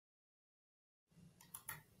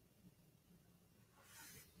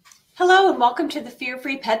Hello and welcome to the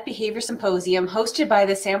Fear-Free Pet Behavior Symposium hosted by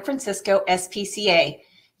the San Francisco SPCA.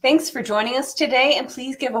 Thanks for joining us today, and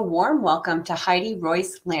please give a warm welcome to Heidi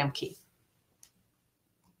Reuss-Lamky.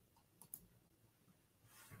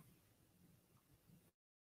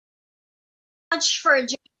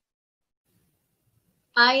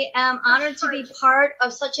 I am honored to be part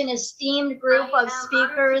of such an esteemed group of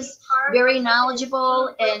speakers, very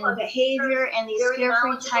knowledgeable in behavior and these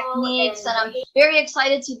fear-free techniques, and I'm very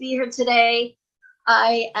excited to be here today.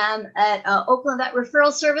 I am at Oakland Vet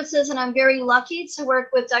Referral Services, and I'm very lucky to work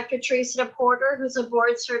with Dr. Teresa Porter, who's a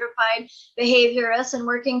board-certified behaviorist, and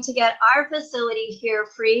working to get our facility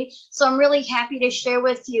fear-free. So I'm really happy to share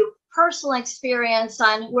with you personal experience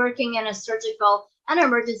on working in a surgical and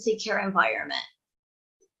emergency care environment.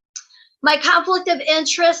 My conflict of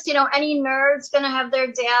interest, any nerd's going to have their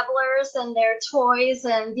dabblers and their toys,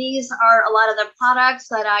 and these are a lot of the products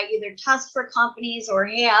that I either test for companies or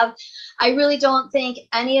have. I really don't think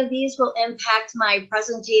any of these will impact my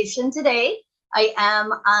presentation today. I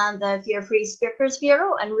am on the Fear-Free Speakers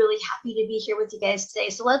Bureau and really happy to be here with you guys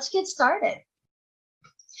today. So let's get started.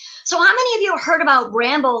 So how many of you have heard about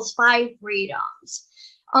Bramble's 5 Freedoms?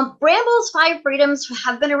 Bramble's 5 Freedoms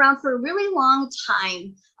have been around for a really long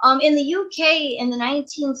time. In the UK in the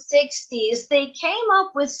 1960s, they came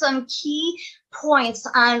up with some key points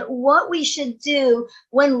on what we should do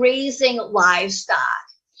when raising livestock.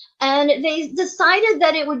 And they decided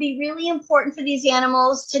that it would be really important for these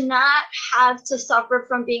animals to not have to suffer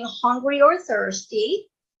from being hungry or thirsty.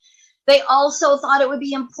 They also thought it would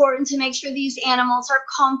be important to make sure these animals are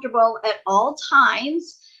comfortable at all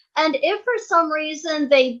times. And if for some reason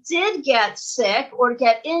they did get sick or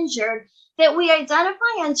get injured, that we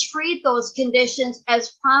identify and treat those conditions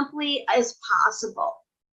as promptly as possible.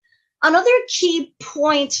 Another key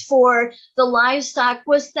point for the livestock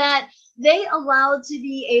was that they allowed to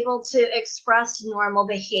be able to express normal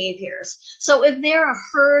behaviors. So if they're a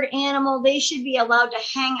herd animal, they should be allowed to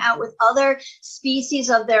hang out with other species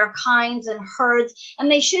of their kinds and herds, and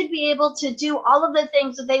they should be able to do all of the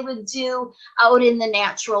things that they would do out in the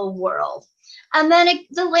natural world. And then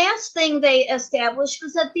the last thing they established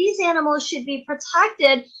was that these animals should be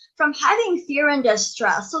protected from having fear and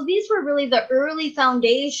distress. So these were really the early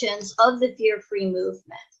foundations of the fear-free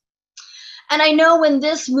movement. And I know when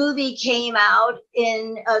this movie came out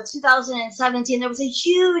in 2017, there was a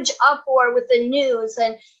huge uproar with the news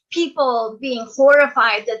and people being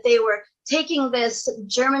horrified that they were taking this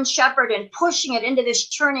German Shepherd and pushing it into this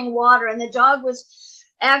churning water. And the dog was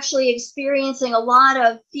actually experiencing a lot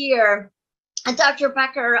of fear. And Dr.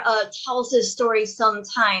 Becker tells this story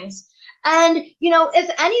sometimes. And,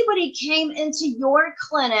 if anybody came into your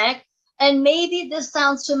clinic, and maybe this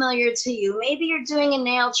sounds familiar to you, maybe you're doing a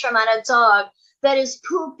nail trim on a dog that is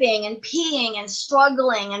pooping and peeing and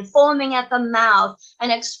struggling and foaming at the mouth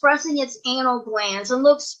and expressing its anal glands and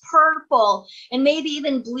looks purple and maybe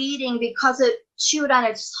even bleeding because it chewed on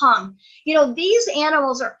its tongue. These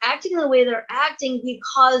animals are acting the way they're acting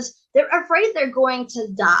because they're afraid they're going to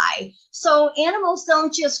die. So animals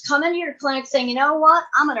don't just come into your clinic saying, you know what,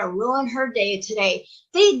 I'm going to ruin her day today.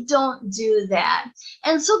 They don't do that.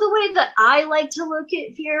 And so the way that I like to look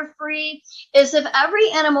at fear-free is if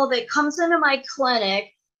every animal that comes into my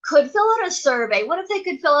clinic could fill out a survey. What if they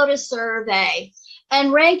could fill out a survey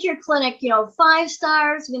and rank your clinic, 5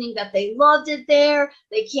 stars, meaning that they loved it there,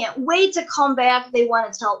 they can't wait to come back, they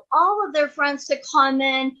want to tell all of their friends to come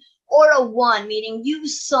in, or a 1, meaning you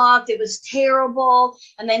sucked, it was terrible,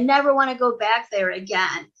 and they never want to go back there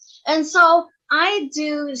again. And so I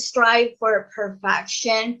do strive for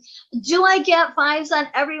perfection. Do I get 5s on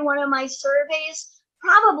every one of my surveys?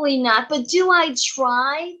 Probably not, but do I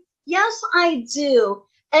try? Yes, I do.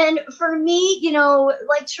 And for me,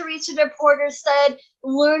 like Teresa Porter said,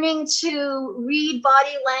 learning to read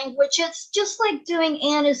body language, it's just like doing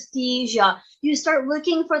anesthesia. You start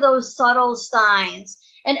looking for those subtle signs.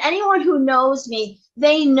 And anyone who knows me,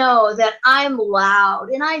 they know that I'm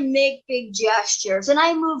loud and I make big gestures and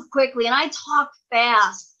I move quickly and I talk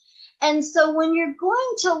fast. And so when you're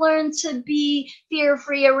going to learn to be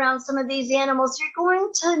fear-free around some of these animals, you're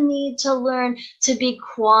going to need to learn to be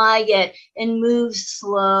quiet and move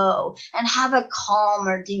slow and have a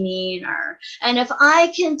calmer demeanor. And if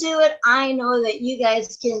I can do it, I know that you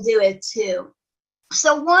guys can do it too.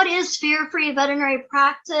 So what is fear-free veterinary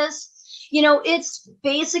practice? It's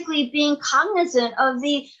basically being cognizant of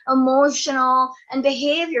the emotional and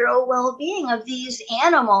behavioral well-being of these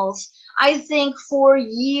animals. I think for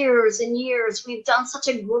years and years, we've done such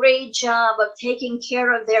a great job of taking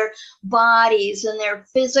care of their bodies and their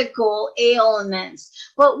physical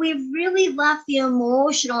ailments, but we've really left the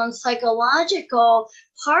emotional and psychological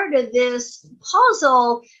part of this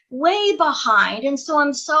puzzle way behind. And so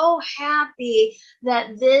I'm so happy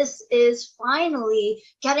that this is finally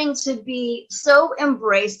getting to be so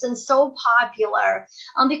embraced and so popular,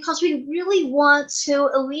 because we really want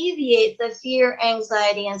to alleviate the fear,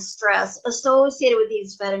 anxiety, and stress associated with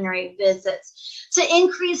these veterinary visits, to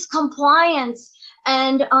increase compliance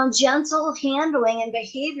and gentle handling and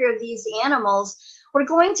behavior of these animals. We're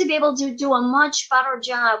going to be able to do a much better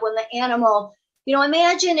job when the animal,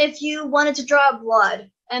 imagine if you wanted to draw blood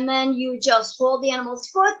and then you just hold the animal's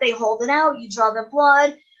foot, they hold it out, you draw the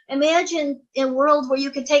blood. Imagine a world where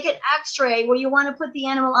you could take an x-ray, where you want to put the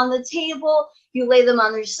animal on the table, you lay them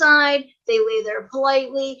on their side, they lay there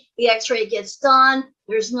politely, the x-ray gets done,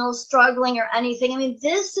 there's no struggling or anything. I mean,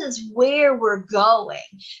 this is where we're going.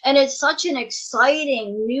 And it's such an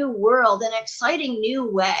exciting new world, an exciting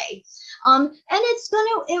new way. And it's going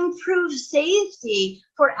to improve safety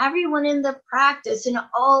for everyone in the practice, in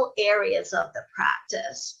all areas of the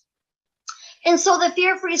practice. And so the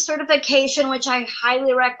fear-free certification, which I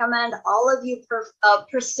highly recommend all of you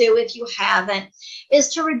pursue if you haven't, is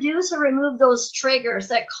to reduce or remove those triggers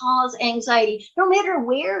that cause anxiety, no matter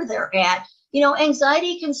where they're at.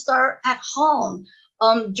 Anxiety can start at home,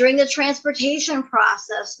 during the transportation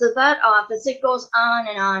process, the vet office, it goes on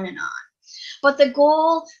and on and on. But the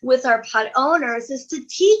goal with our pet owners is to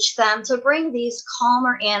teach them to bring these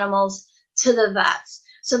calmer animals to the vets,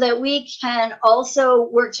 so that we can also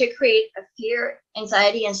work to create a fear,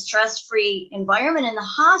 anxiety, and stress-free environment in the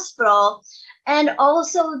hospital, and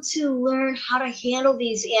also to learn how to handle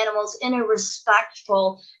these animals in a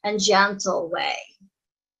respectful and gentle way.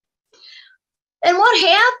 And what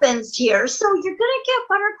happens here? So you're going to get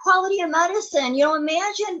better quality of medicine.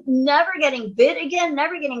 Imagine never getting bit again,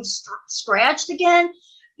 never getting scratched again.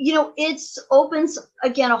 It opens,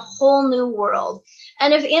 again, a whole new world.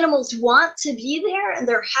 And if animals want to be there and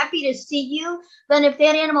they're happy to see you, then if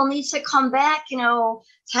that animal needs to come back,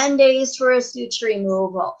 10 days for a suture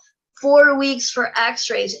removal, 4 weeks for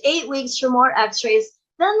x-rays, 8 weeks for more x-rays,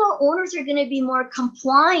 then the owners are going to be more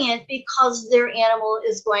compliant, because their animal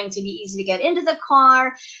is going to be easy to get into the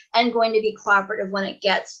car and going to be cooperative when it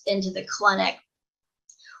gets into the clinic.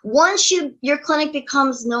 Once your clinic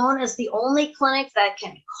becomes known as the only clinic that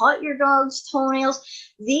can cut your dog's toenails,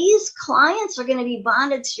 these clients are going to be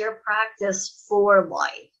bonded to your practice for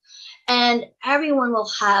life. And everyone will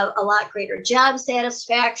have a lot greater job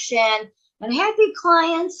satisfaction and happy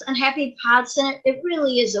clients and happy pets, and it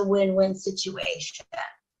really is a win-win situation.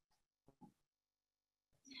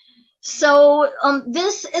 So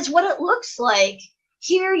this is what it looks like.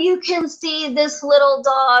 Here you can see this little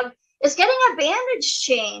dog is getting a bandage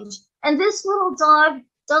change, and this little dog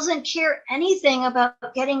doesn't care anything about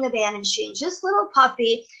getting the bandage change. This little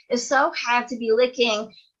puppy is so happy to be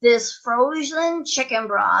licking this frozen chicken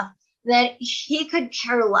broth that he could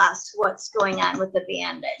care less what's going on with the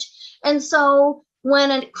bandage. And so when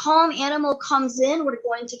a calm animal comes in, we're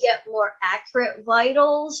going to get more accurate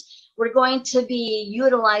vitals. We're going to be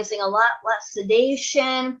utilizing a lot less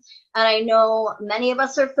sedation. And I know many of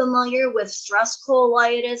us are familiar with stress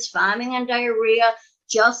colitis, vomiting, and diarrhea,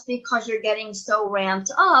 just because you're getting so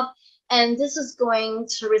ramped up. And this is going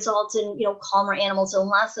to result in, calmer animals and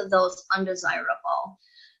less of those undesirable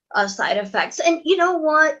side effects. And you know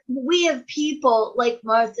what? We have people like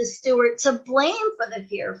Martha Stewart to blame for the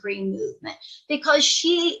fear-free movement, because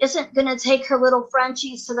she isn't going to take her little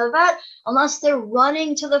Frenchies to the vet unless they're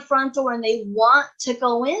running to the front door and they want to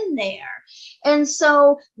go in there. And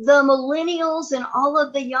so the millennials and all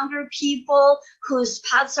of the younger people whose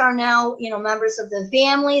pets are now, members of the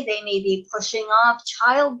family, they may be pushing off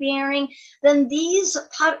childbearing, then these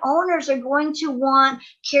pet owners are going to want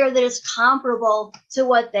care that is comparable to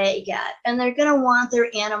what they get. And they're going to want their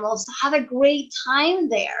animals to have a great time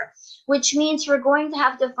there, which means we're going to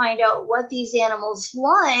have to find out what these animals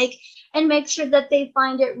like and make sure that they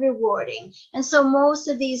find it rewarding. And so most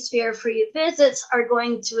of these fear-free visits are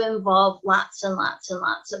going to involve lots and lots and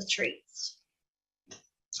lots of treats.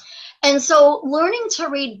 And so learning to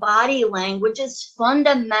read body language is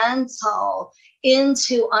fundamental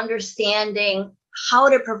into understanding how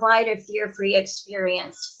to provide a fear-free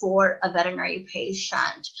experience for a veterinary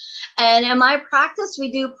patient. And in my practice,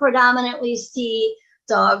 we do predominantly see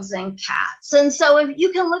dogs and cats. And so if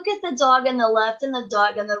you can look at the dog on the left and the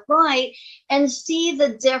dog on the right and see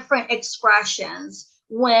the different expressions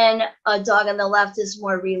when a dog on the left is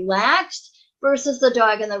more relaxed versus the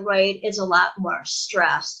dog on the right is a lot more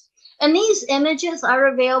stressed. And these images are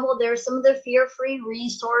available. There's some of the fear-free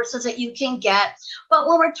resources that you can get. But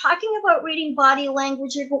when we're talking about reading body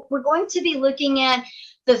language, we're going to be looking at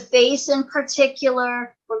the face in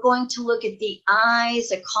particular. We're going to look at the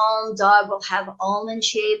eyes. A calm dog will have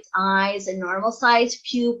almond-shaped eyes and normal-sized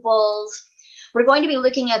pupils. We're going to be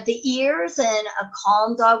looking at the ears, and a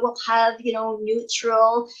calm dog will have,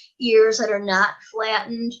 neutral ears that are not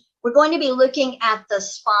flattened. We're going to be looking at the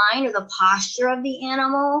spine or the posture of the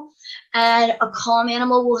animal, and a calm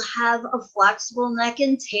animal will have a flexible neck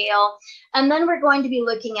and tail. And then we're going to be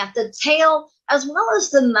looking at the tail as well as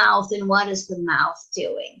the mouth, and what is the mouth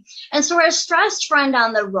doing. And so our stressed friend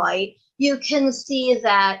on the right, you can see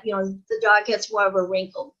that, the dog gets more of a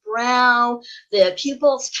wrinkled brow, the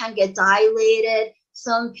pupils can get dilated.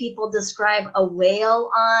 Some people describe a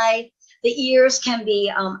whale eye. The ears can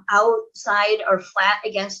be outside or flat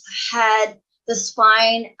against the head. The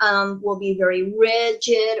spine will be very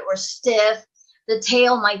rigid or stiff. The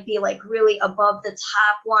tail might be like really above the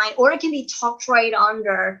top line, or it can be tucked right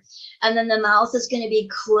under. And then the mouth is going to be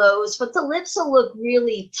closed, but the lips will look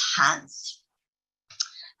really tense.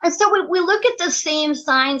 And so we look at the same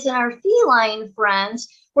signs in our feline friends.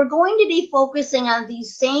 We're going to be focusing on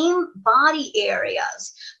these same body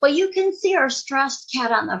areas, but you can see our stressed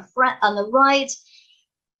cat on the front, on the right,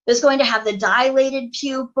 is going to have the dilated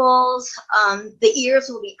pupils. The ears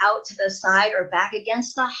will be out to the side or back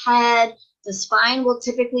against the head. The spine will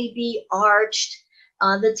typically be arched.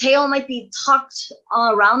 The tail might be tucked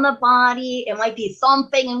around the body. It might be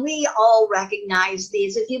thumping, and we all recognize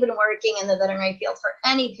these. If you've been working in the veterinary field for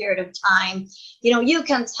any period of time, you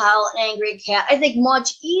can tell an angry cat, I think,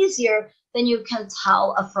 much easier than you can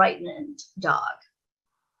tell a frightened dog.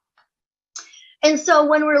 And so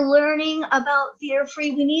when we're learning about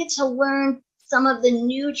fear-free, we need to learn some of the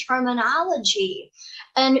new terminology.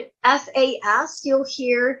 And FAS, you'll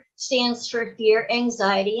hear, stands for fear,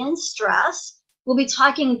 anxiety, and stress. We'll be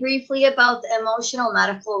talking briefly about the emotional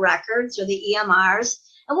medical records, or the EMRs,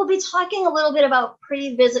 and we'll be talking a little bit about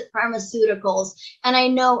pre-visit pharmaceuticals. And I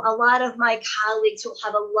know a lot of my colleagues will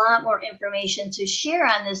have a lot more information to share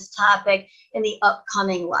on this topic in the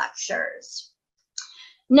upcoming lectures.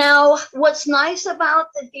 Now, what's nice about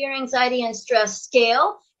the fear, anxiety, and stress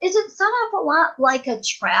scale is it's set up a lot like a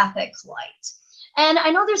traffic light. And I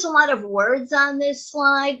know there's a lot of words on this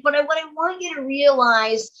slide, but what I want you to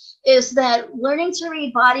realize is that learning to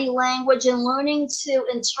read body language and learning to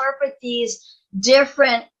interpret these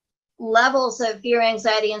different levels of fear,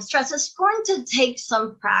 anxiety, and stress is going to take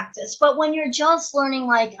some practice. But when you're just learning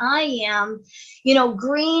like I am,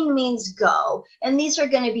 green means go. And these are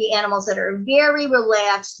going to be animals that are very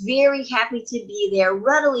relaxed, very happy to be there,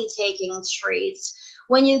 readily taking treats.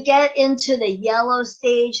 When you get into the yellow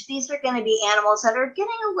stage, these are going to be animals that are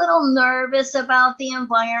getting a little nervous about the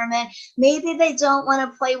environment. Maybe they don't want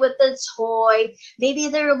to play with the toy. Maybe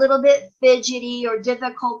they're a little bit fidgety or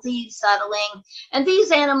difficulty settling. And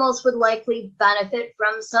these animals would likely benefit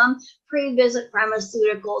from some pre-visit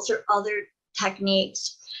pharmaceuticals or other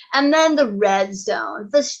techniques. And then the red zone,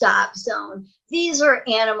 the stop zone. These are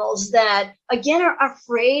animals that, again, are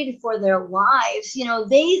afraid for their lives.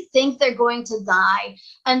 They think they're going to die,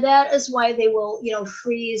 and that is why they will,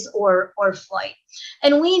 freeze or fight.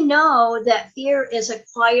 And we know that fear is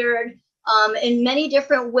acquired in many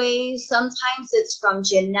different ways. Sometimes it's from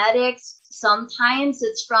genetics. Sometimes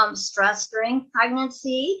it's from stress during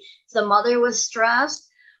pregnancy. The mother was stressed.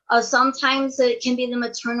 Sometimes it can be the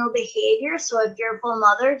maternal behavior. So a fearful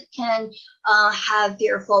mother can have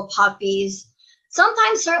fearful puppies.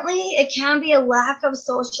 Sometimes, certainly, it can be a lack of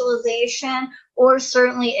socialization, or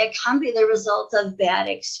certainly it can be the result of bad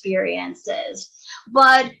experiences.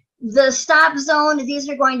 But the stop zone, these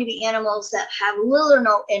are going to be animals that have little or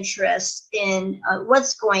no interest in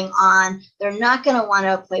what's going on. They're not going to want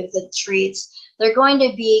to play with the treats. They're going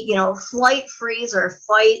to be, flight freeze or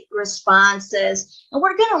fight responses. And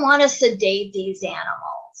we're going to want to sedate these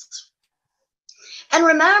animals. And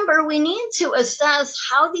remember, we need to assess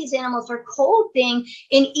how these animals are coping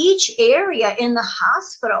in each area in the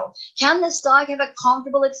hospital. Can this dog have a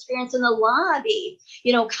comfortable experience in the lobby?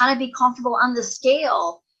 Kind of be comfortable on the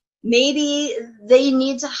scale? Maybe they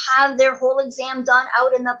need to have their whole exam done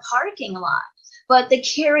out in the parking lot. But the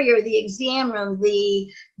carrier, the exam room,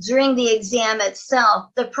 during the exam itself,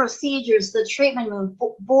 the procedures, the treatment room,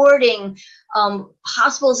 boarding,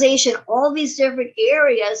 hospitalization, all these different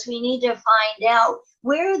areas, we need to find out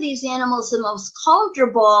where are these animals the most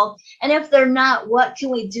comfortable, and if they're not, what can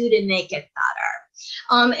we do to make it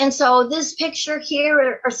better? And so this picture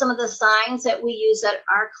here are some of the signs that we use at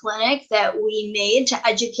our clinic that we made to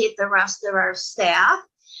educate the rest of our staff.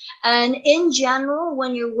 And in general,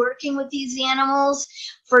 when you're working with these animals,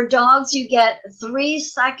 for dogs, you get 3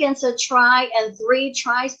 seconds a try and 3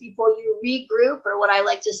 tries before you regroup, or what I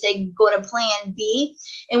like to say, go to plan B.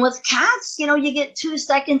 And with cats, you know, you get 2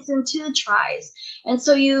 seconds and 2 tries. And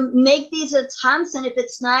so you make these attempts, and if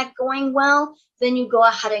it's not going well, then you go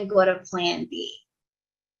ahead and go to plan B.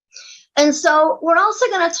 And so we're also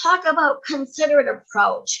going to talk about considerate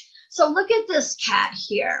approach. So look at this cat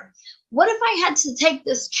here. What if I had to take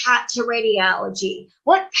this cat to radiology?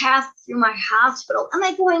 What path through my hospital am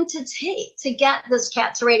I going to take to get this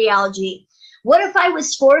cat to radiology? What if I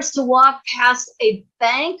was forced to walk past a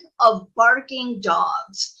bank of barking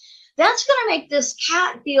dogs? That's going to make this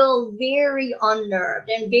cat feel very unnerved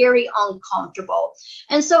and very uncomfortable.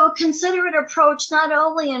 And so a considerate approach not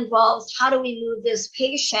only involves how do we move this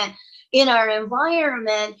patient in our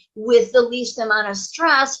environment with the least amount of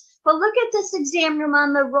stress, but look at this exam room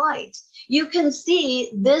on the right. You can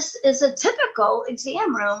see this is a typical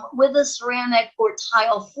exam room with a ceramic or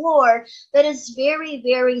tile floor that is very,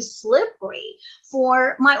 very slippery.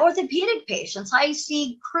 For my orthopedic patients, I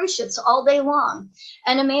see cruciates all day long.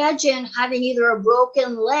 And imagine having either a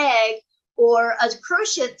broken leg or a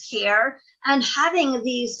cruciate tear and having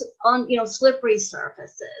these slippery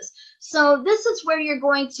surfaces. So this is where you're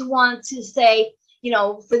going to want to say, you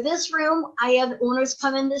know, for this room, I have owners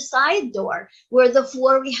come in the side door where the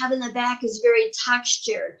floor we have in the back is very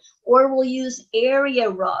textured, or we'll use area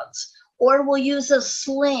rugs, or we'll use a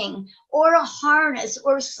sling or a harness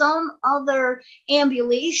or some other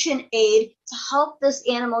ambulation aid to help this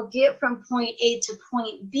animal get from point A to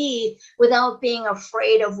point B without being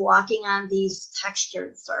afraid of walking on these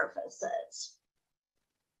textured surfaces.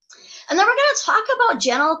 And then we're going to talk about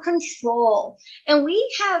gentle control. And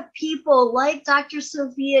we have people like Dr.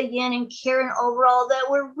 Sophia Yin and Karen Overall that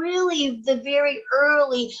were really the very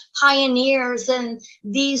early pioneers in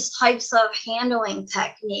these types of handling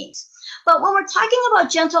techniques. But when we're talking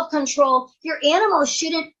about gentle control, your animal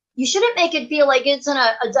you shouldn't make it feel like it's in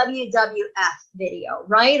a WWF video,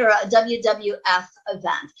 right? Or a WWF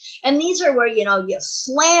event. And these are where, you know, you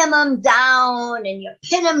slam them down and you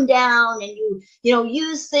pin them down and you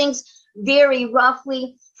use things very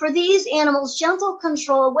roughly. For these animals, gentle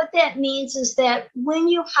control, what that means is that when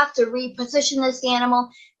you have to reposition this animal,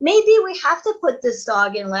 maybe we have to put this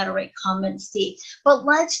dog in lateral recumbency, but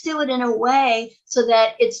let's do it in a way so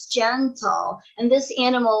that it's gentle and this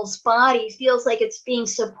animal's body feels like it's being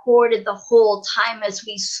supported the whole time as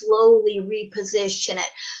we slowly reposition it.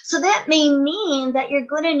 So that may mean that you're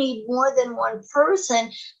going to need more than one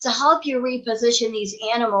person to help you reposition these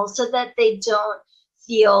animals so that they don't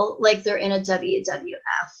feel like they're in a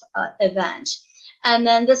WWF event. And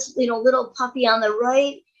then this little puppy on the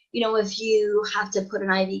right, if you have to put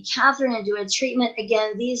an IV catheter in and do a treatment,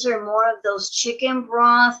 again, these are more of those chicken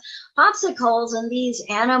broth popsicles, and these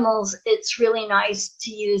animals, it's really nice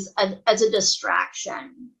to use as a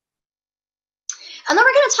distraction. And then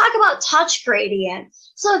we're going to talk about touch gradient.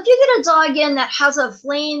 So if you get a dog in that has a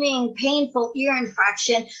flaming, painful ear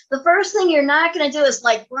infection, the first thing you're not going to do is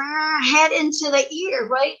like head into the ear,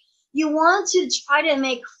 right? You want to try to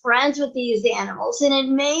make friends with these animals, and it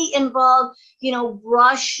may involve,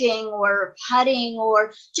 brushing or petting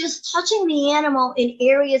or just touching the animal in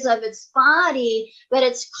areas of its body that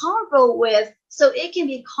it's comfortable with, so it can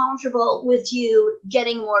be comfortable with you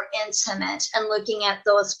getting more intimate and looking at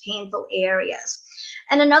those painful areas.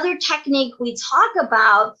 And another technique we talk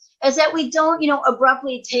about is that we don't,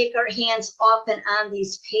 abruptly take our hands off and on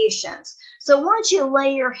these patients. So once you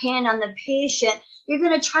lay your hand on the patient, you're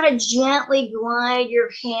going to try to gently glide your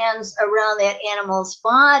hands around that animal's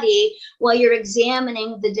body while you're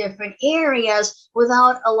examining the different areas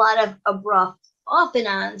without a lot of abrupt off and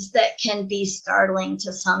ons that can be startling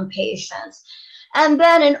to some patients. And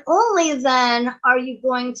then and only then are you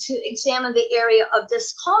going to examine the area of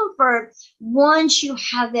discomfort once you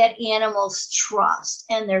have that animal's trust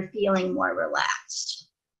and they're feeling more relaxed.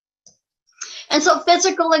 And so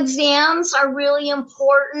physical exams are really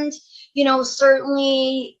important.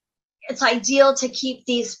 Certainly it's ideal to keep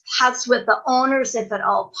these pets with the owners if at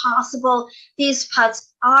all possible. These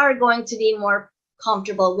pets are going to be more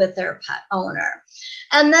comfortable with their pet owner.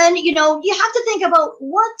 And then, you have to think about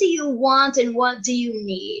what do you want and what do you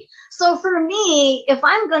need. So for me, if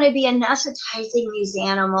I'm going to be anesthetizing these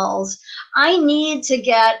animals, I need to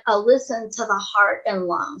get a listen to the heart and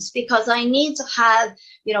lungs, because I need to have,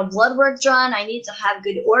 blood work done. I need to have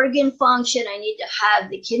good organ function. I need to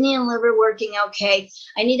have the kidney and liver working okay.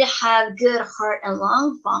 I need to have good heart and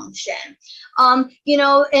lung function.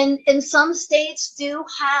 And some states do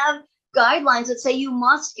have guidelines that say you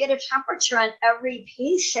must get a temperature on every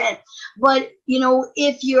patient. But, you know,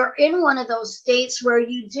 if you're in one of those states where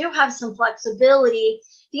you do have some flexibility,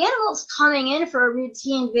 the animal's coming in for a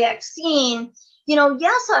routine vaccine, you know,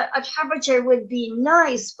 yes, a temperature would be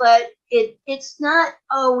nice, but it's not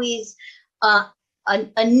always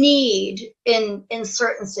a need in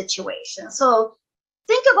certain situations. So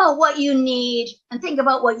think about what you need and think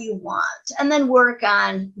about what you want, and then work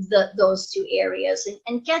on those two areas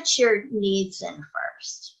and get your needs in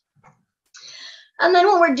first. And then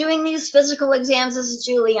when we're doing these physical exams, this is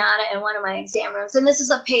Juliana in one of my exam rooms, and this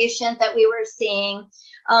is a patient that we were seeing.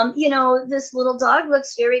 You know, this little dog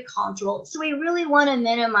looks very comfortable. So we really want to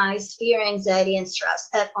minimize fear, anxiety, and stress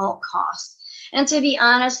at all costs. And to be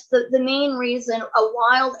honest, the main reason a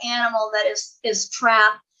wild animal that is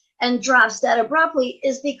trapped and drops dead abruptly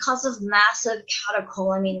is because of massive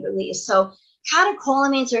catecholamine release. So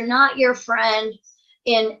catecholamines are not your friend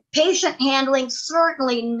in patient handling,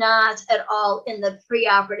 certainly not at all in the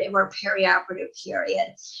preoperative or perioperative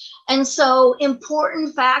period. And so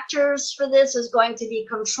important factors for this is going to be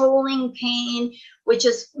controlling pain, which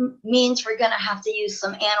means we're going to have to use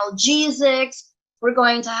some analgesics. We're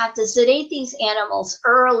going to have to sedate these animals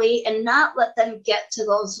early and not let them get to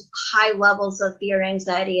those high levels of fear,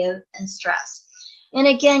 anxiety, and stress. And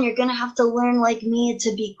again, you're going to have to learn, like me,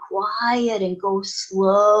 to be quiet and go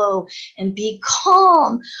slow and be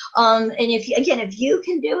calm. And if you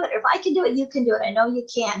can do it, if I can do it, you can do it. I know you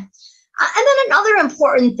can. And then another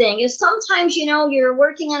important thing is sometimes, you know, you're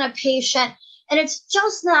working on a patient and it's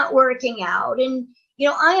just not working out. And you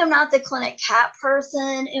know, I am not the clinic cat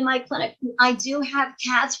person in my clinic. I do have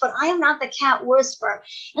cats, but I am not the cat whisperer.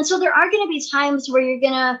 And so there are going to be times where you're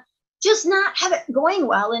going to just not have it going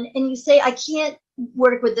well. And you say, I can't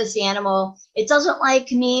work with this animal. It doesn't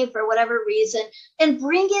like me for whatever reason. And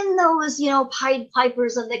bring in those, you know, Pied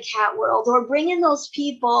Pipers of the cat world, or bring in those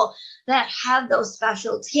people that have those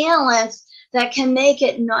special talents that can make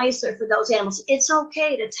it nicer for those animals. It's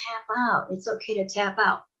okay to tap out. It's okay to tap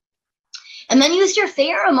out. And then use your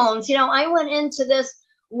pheromones. You know, I went into this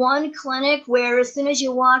one clinic where as soon as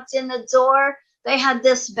you walked in the door, they had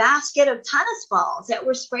this basket of tennis balls that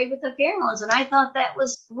were sprayed with the pheromones. And I thought that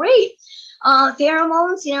was great.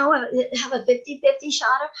 Pheromones, you know, have a 50-50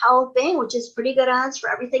 shot of helping, which is pretty good odds for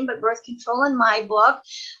everything but birth control in my book.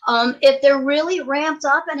 If they're really ramped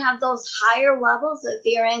up and have those higher levels of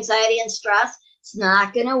fear, anxiety, and stress, it's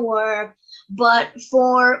not going to work. But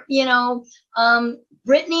for, you know,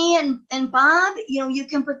 Brittany and Bob, you know, you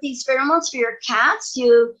can put these pheromones for your cats.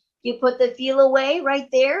 You put the feel away right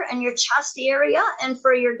there in your chest area. And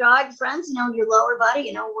for your dog friends, you know, your lower body,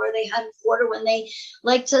 you know, where they head for when they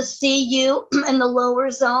like to see you in the lower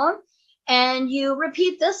zone. And you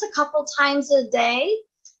repeat this a couple times a day.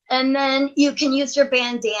 And then you can use your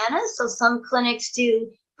bandanas. So some clinics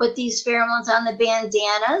do put these pheromones on the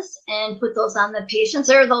bandanas and put those on the patients.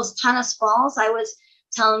 There are those tennis balls I was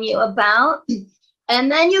telling you about. And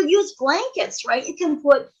then you use blankets, right? You can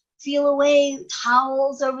put feel away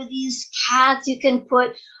towels over these cats. You can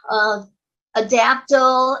put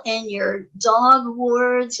Adaptil in your dog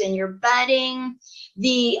wards and your bedding.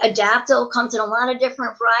 The Adaptil comes in a lot of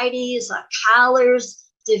different varieties, collars,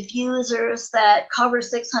 diffusers that cover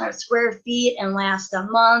 600 square feet and last a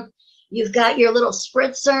month. You've got your little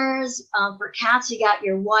spritzers for cats. You got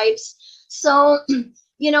your wipes. So,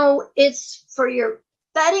 you know, it's for your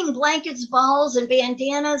bedding, blankets, balls, and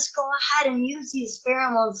bandanas. Go ahead and use these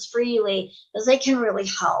pheromones freely, because they can really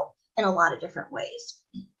help in a lot of different ways.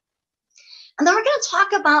 And then we're going to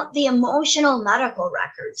talk about the emotional medical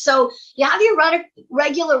record. So you have your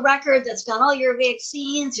regular record that's got all your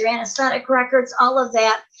vaccines, your anesthetic records, all of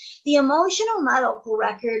that. The emotional medical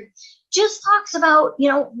record just talks about, you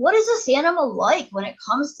know, what is this animal like when it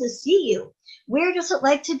comes to see you? Where does it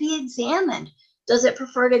like to be examined? Does it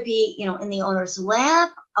prefer to be, you know, in the owner's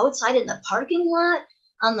lap, outside in the parking lot,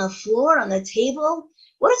 on the floor, on the table?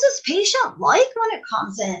 What is this patient like when it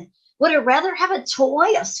comes in? Would it rather have a toy,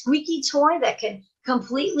 a squeaky toy that can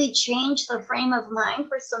completely change the frame of mind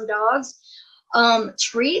for some dogs?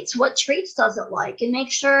 Treats, what treats does it like? And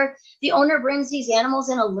make sure the owner brings these animals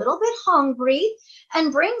in a little bit hungry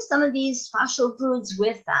and brings some of these special foods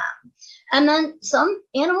with them. And then some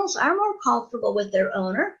animals are more comfortable with their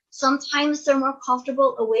owner. Sometimes they're more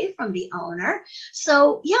comfortable away from the owner.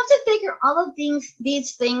 So you have to figure all of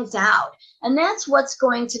these things out. And that's what's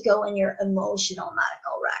going to go in your emotional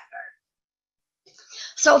medical record.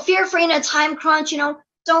 So fear-free in a time crunch, you know,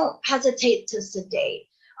 don't hesitate to sedate.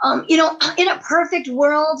 You know, in a perfect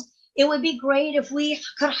world, it would be great if we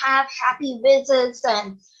could have happy visits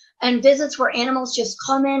and visits where animals just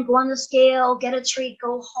come in, go on the scale, get a treat,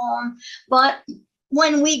 go home. But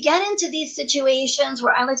when we get into these situations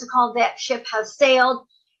where I like to call that ship has sailed,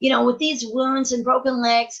 with these wounds and broken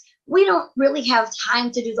legs, we don't really have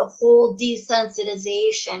time to do the whole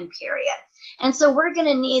desensitization period. And so we're going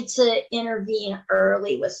to need to intervene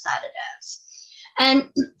early with sedatives. And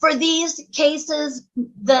for these cases,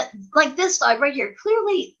 like this dog right here,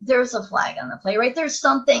 clearly there's a flag on the play, right? There's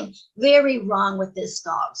something very wrong with this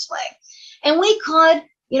dog's leg. And we could,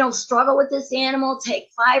 struggle with this animal, take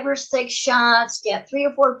 5 or 6 shots, get 3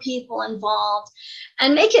 or 4 people involved,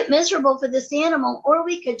 and make it miserable for this animal. Or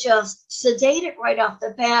we could just sedate it right off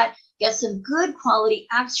the bat, get some good quality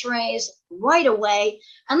x-rays right away,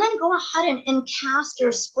 and then go ahead and cast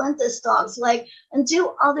or splint this dog's leg and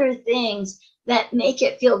do other things that make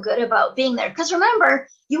it feel good about being there. Because remember,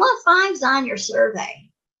 you want 5s on your survey.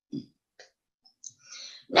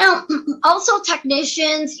 Now, also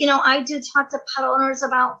technicians, I do talk to pet owners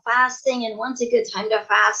about fasting and when's a good time to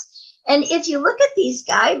fast. And if you look at these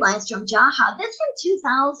guidelines from JAHA, that's from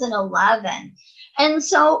 2011. And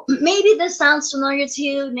so maybe this sounds familiar to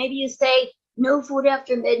you. Maybe you say no food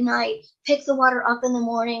after midnight, pick the water up in the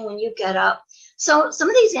morning when you get up. So some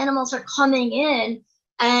of these animals are coming in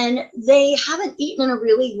and they haven't eaten in a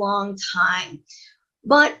really long time.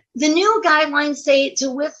 But the new guidelines say to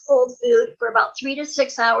withhold food for about 3 to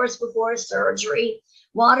 6 hours before surgery,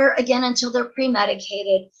 water again until they're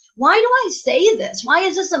pre-medicated. Why do I say this? Why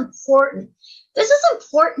is this important? This is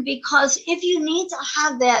important because if you need to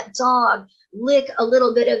have that dog lick a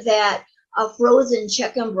little bit of that frozen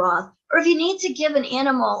chicken broth, or if you need to give an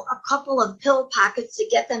animal a couple of pill packets to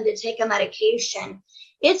get them to take a medication,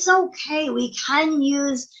 it's okay. We can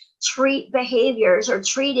use treat behaviors or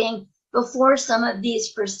treating before some of these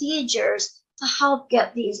procedures to help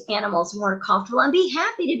get these animals more comfortable and be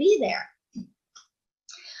happy to be there.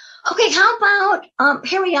 Okay, how about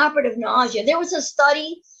perioperative nausea? There was a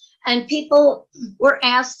study and people were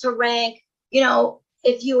asked to rank,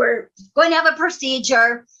 if you were going to have a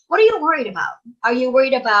procedure, what are you worried about? Are you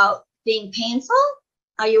worried about being painful?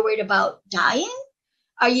 Are you worried about dying?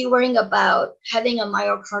 Are you worrying about having a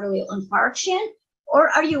myocardial infarction? Or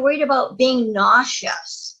are you worried about being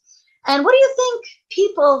nauseous? And what do you think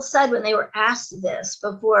people said when they were asked this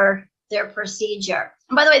before their procedure?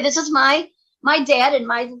 And by the way, this is my dad and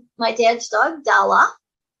my dad's dog, Della.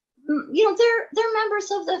 They're members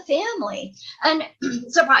of the family. And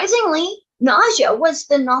surprisingly, nausea was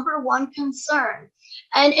the #1 concern.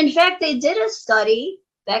 And in fact, they did a study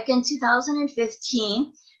back in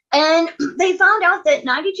 2015, and they found out that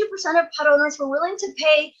 92% of pet owners were willing to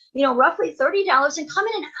pay, roughly $30 and come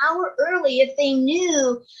in an hour early if they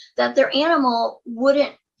knew that their animal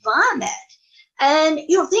wouldn't vomit. And,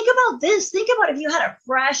 think about this. Think about if you had a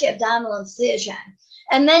fresh abdominal incision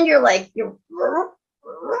and then you're like,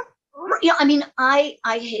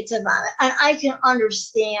 I hate to vomit, and I can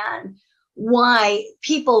understand why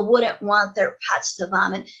people wouldn't want their pets to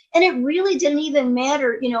vomit. And it really didn't even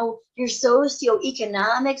matter, your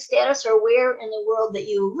socioeconomic status or where in the world that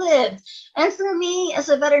you lived. And for me, as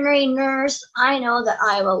a veterinary nurse, I know that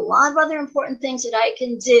I have a lot of other important things that I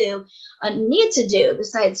can do, need to do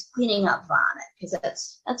besides cleaning up vomit, because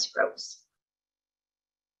that's gross.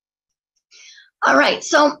 All right,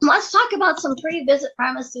 so let's talk about some pre-visit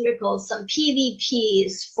pharmaceuticals, some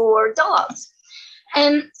PVPs for dogs.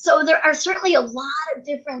 And so there are certainly a lot of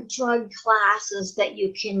different drug classes that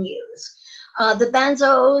you can use. The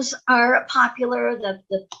benzos are popular,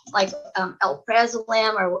 like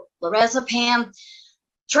alprazolam or lorazepam.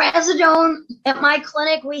 Trazodone, at my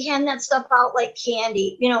clinic, we hand that stuff out like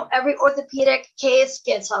candy. Every orthopedic case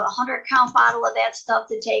gets a 100-count bottle of that stuff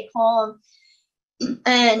to take home.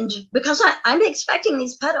 And because I'm expecting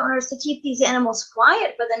these pet owners to keep these animals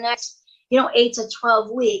quiet for the next, 8 to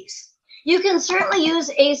 12 weeks. You can certainly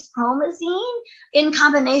use acepromazine in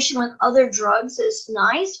combination with other drugs is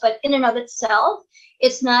nice, but in and of itself,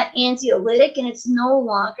 it's not anxiolytic, and it's no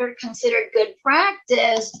longer considered good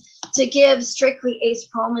practice to give strictly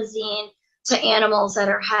acepromazine to animals that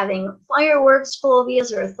are having fireworks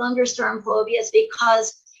phobias or thunderstorm phobias,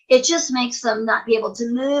 because it just makes them not be able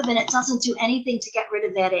to move, and it doesn't do anything to get rid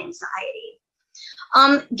of that anxiety.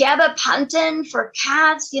 Gabapentin for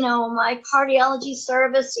cats, my cardiology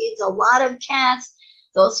service sees a lot of cats.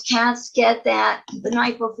 Those cats get that the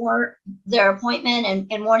night before their appointment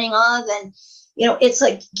and morning of, and, it's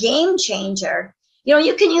a game changer.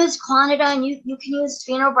 You can use Clonidine, you can use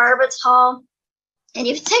phenobarbital. And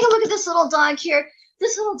if you take a look at this little dog here,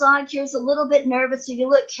 is a little bit nervous. If you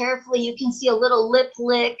look carefully, you can see a little lip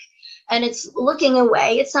lick, and it's looking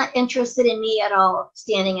away. It's not interested in me at all,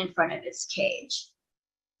 standing in front of its cage.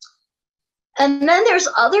 And then there's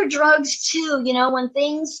other drugs too. You know, when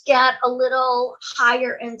things get a little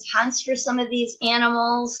higher intense for some of these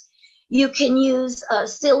animals, you can use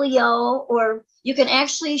Cilio, or you can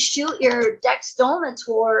actually shoot your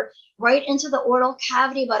dexdomitor right into the oral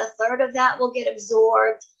cavity. About a third of that will get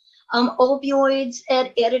absorbed. Opioids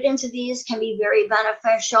added into these can be very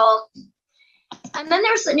beneficial. And then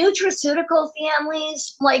there's the nutraceutical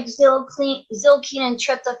families like zilkine and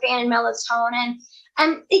tryptophan and melatonin.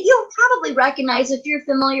 And you'll probably recognize, if you're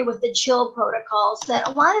familiar with the chill protocols, that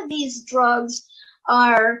a lot of these drugs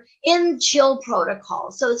are in chill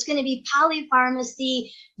protocols. So it's going to be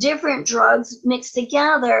polypharmacy, different drugs mixed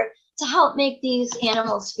together to help make these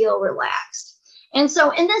animals feel relaxed. And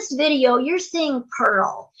so in this video, you're seeing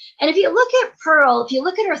Pearl. And if you look at Pearl, if you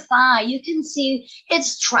look at her thigh, you can see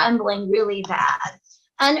it's trembling really bad.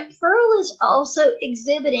 And Pearl is also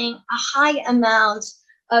exhibiting a high amount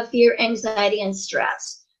of fear, anxiety, and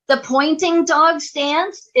stress. The pointing dog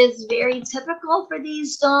stance is very typical for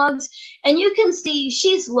these dogs. And you can see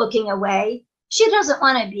she's looking away. She doesn't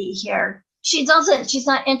want to be here. She's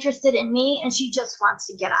not interested in me, and she just wants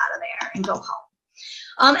to get out of there and go home.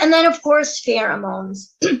 And then, of course,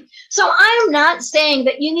 pheromones. So I'm not saying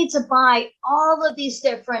that you need to buy all of these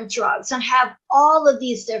different drugs and have all of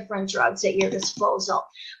these different drugs at your disposal.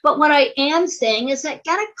 But what I am saying is that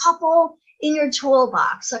get a couple in your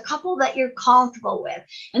toolbox, a couple that you're comfortable with,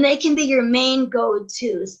 and they can be your main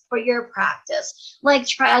go-tos for your practice, like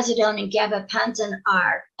trazodone and gabapentin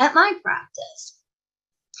are at my practice.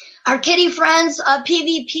 Our kitty friends,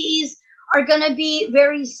 PVPs, are going to be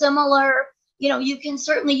very similar. You know, you can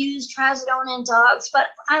certainly use trazodone in dogs, but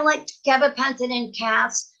I like gabapentin in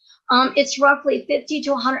cats. It's roughly 50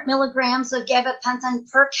 to 100 milligrams of gabapentin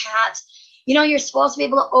per cat. You know, you're supposed to be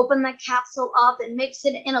able to open the capsule up and mix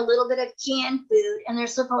it in a little bit of canned food, and they're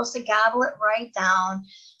supposed to gobble it right down.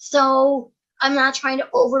 So I'm not trying to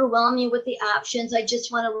overwhelm you with the options. I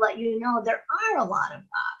just want to let you know there are a lot of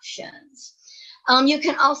options. You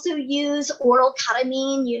can also use oral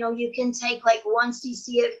ketamine. You know, you can take like 1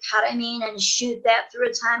 cc of ketamine and shoot that through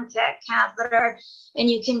a Tomcat catheter, and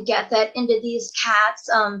you can get that into these cats.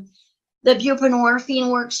 The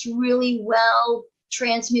buprenorphine works really well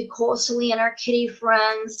transmucosally in our kitty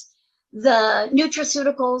friends. The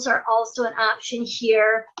nutraceuticals are also an option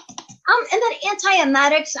here. And then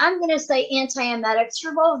antiemetics, I'm going to say antiemetics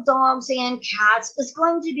for both dogs and cats is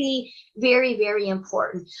going to be very, very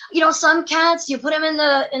important. You know, some cats, you put them in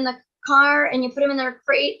the car and you put them in their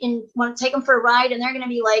crate and want to take them for a ride, and they're going to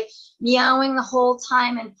be like meowing the whole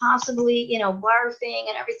time and possibly, you know, barfing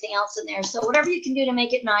and everything else in there. So whatever you can do to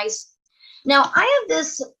make it nice. Now, I have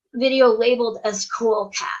this video labeled as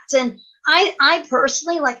cool cats, and I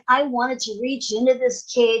personally, like, I wanted to reach into this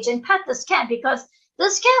cage and pet this cat because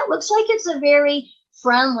this cat looks like it's a very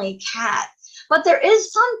friendly cat, but there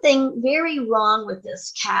is something very wrong with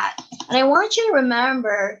this cat. And I want you to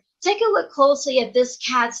remember, take a look closely at this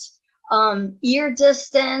cat's ear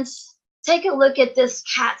distance. Take a look at this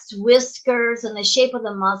cat's whiskers and the shape of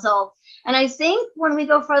the muzzle. And I think when we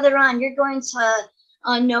go further on, you're going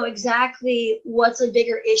to know exactly what's a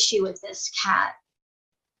bigger issue with this cat.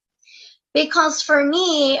 Because for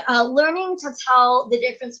me, learning to tell the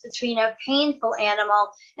difference between a painful animal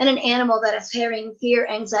and an animal that is having fear,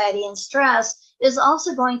 anxiety, and stress is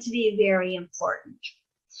also going to be very important.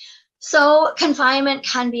 So confinement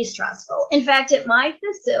can be stressful. In fact, at my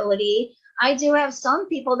facility, I do have some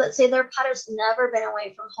people that say their pet has never been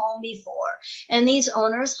away from home before. And these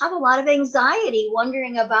owners have a lot of anxiety,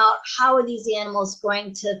 wondering about how are these animals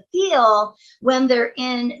going to feel when they're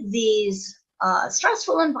in these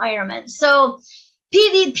stressful environment. So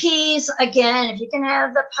PVPs, again, if you can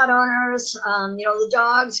have the pet owners, you know, the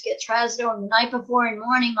dogs get trazodone the night before and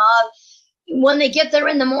morning of. When they get there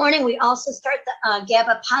in the morning, we also start the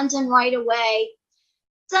gabapentin right away.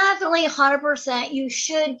 Definitely 100%, you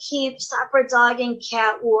should keep separate dog and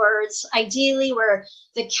cat wards, ideally where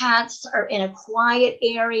the cats are in a quiet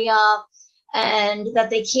area and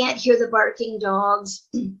that they can't hear the barking dogs.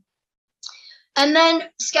 And then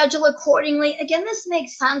schedule accordingly. Again, this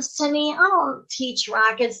makes sense to me. I don't teach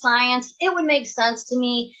rocket science. It would make sense to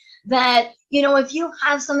me that, you know, if you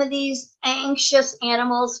have some of these anxious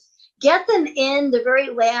animals, get them in the very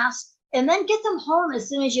last and then get them home as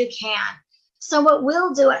soon as you can. So what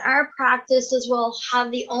we'll do at our practice is we'll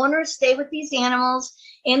have the owner stay with these animals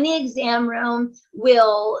in the exam room.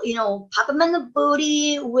 We'll, you know, pop them in the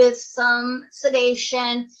booty with some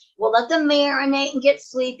sedation. We'll let them marinate and get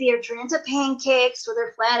sleepy or turn into pancakes so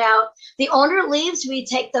they're flat out. The owner leaves, we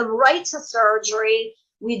take them right to surgery.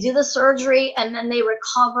 We do the surgery and then they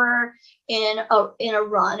recover in a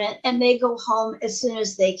run and they go home as soon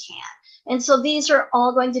as they can. And so these are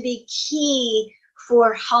all going to be key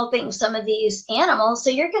for helping some of these animals. So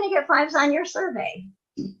you're going to get 5s on your survey.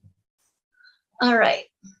 All right.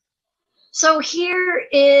 So here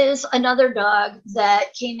is another dog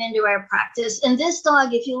that came into our practice. And this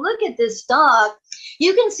dog, if you look at this dog,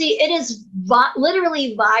 you can see it is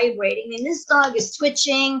literally vibrating. I mean, this dog is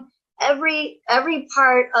twitching. Every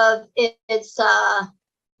part of its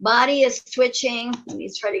body is twitching. Let me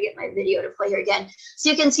try to get my video to play here again. So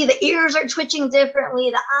you can see the ears are twitching differently.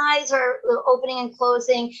 The eyes are opening and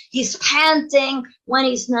closing. He's panting when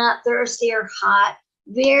he's not thirsty or hot.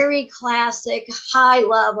 Very classic, high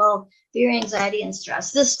level fear, anxiety, and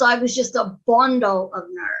stress. This dog was just a bundle of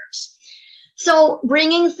nerves. So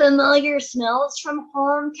bringing familiar smells from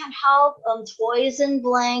home can help. Toys and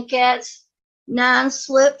blankets,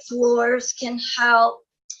 non-slip floors can help.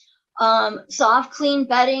 Soft, clean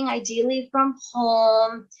bedding, ideally from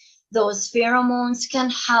home. Those pheromones can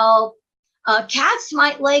help. Cats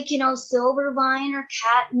might like, silver vine or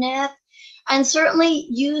catnip. And certainly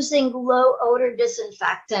using low odor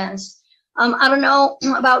disinfectants. I don't know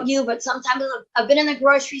about you, but sometimes I've been in the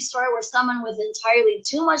grocery store where someone with entirely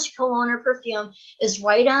too much cologne or perfume is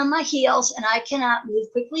right on my heels, and I cannot move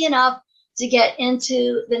quickly enough to get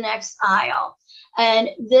into the next aisle. And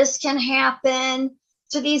this can happen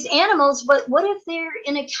to these animals, but what if they're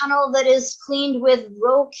in a kennel that is cleaned with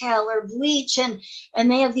Rocal or bleach and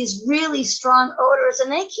they have these really strong odors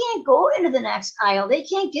and they can't go into the next aisle, they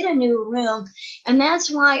can't get a new room. And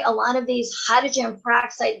that's why a lot of these hydrogen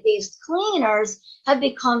peroxide based cleaners have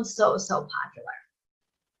become so popular.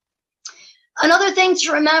 Another thing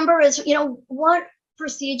to remember is, what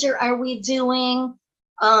procedure are we doing?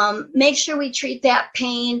 Make sure we treat that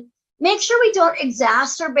pain. Make sure we don't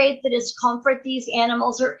exacerbate the discomfort these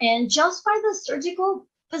animals are in just by the surgical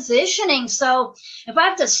positioning. So if I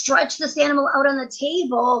have to stretch this animal out on the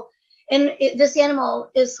table, and this animal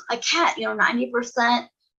is a cat, 90%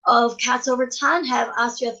 of cats over 10 have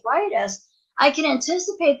osteoarthritis, I can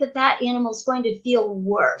anticipate that animal is going to feel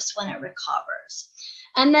worse when it recovers.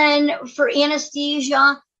 And then for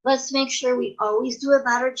anesthesia, let's make sure we always do a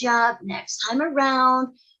better job next time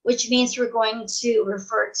around, which means we're going to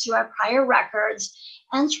refer to our prior records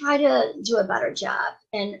and try to do a better job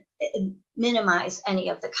and minimize any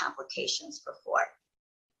of the complications before.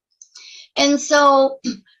 And so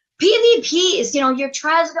PVPs, your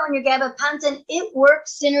trazodone and your gabapentin, it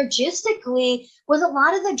works synergistically with a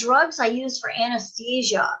lot of the drugs I use for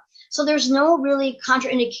anesthesia. So there's no really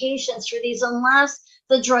contraindications for these unless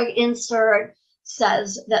the drug insert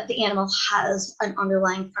says that the animal has an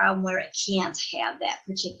underlying problem where it can't have that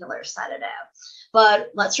particular sedative. But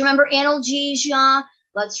let's remember analgesia.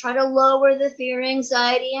 Let's try to lower the fear,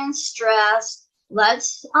 anxiety, and stress.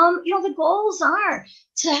 Let's, the goals are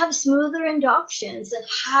to have smoother inductions and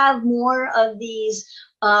have more of these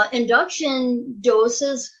induction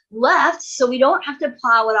doses left so we don't have to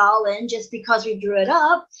plow it all in just because we drew it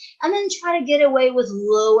up, and then try to get away with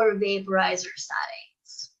lower vaporizer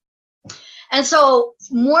settings. And so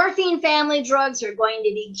morphine family drugs are going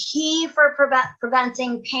to be key for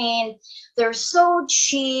preventing pain. They're so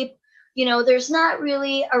cheap, there's not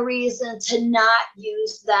really a reason to not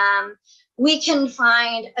use them. We can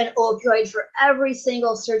find an opioid for every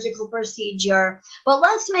single surgical procedure, but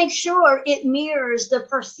let's make sure it mirrors the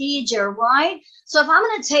procedure, right? So if I'm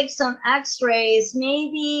going to take some x-rays,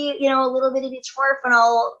 maybe, a little bit of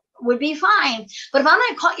butorphanol would be fine. But if I'm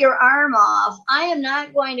going to cut your arm off, I am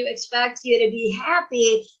not going to expect you to be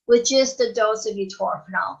happy with just a dose of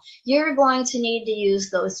butorphanol. You're going to need to use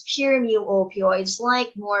those pure mu opioids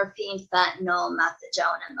like morphine, fentanyl,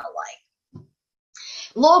 methadone, and the like.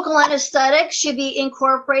 Local anesthetic should be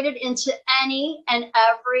incorporated into any and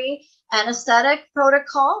every anesthetic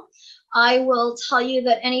protocol. I will tell you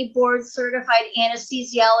that any board certified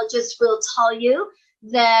anesthesiologist will tell you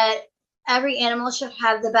that every animal should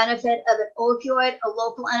have the benefit of an opioid, a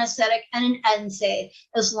local anesthetic, and an NSAID,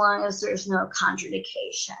 as long as there's no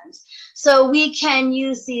contraindications. So we can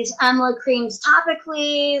use these amla creams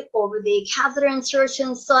topically over the catheter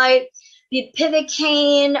insertion site. The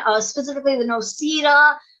Pivocaine, specifically the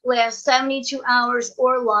Nocita, lasts 72 hours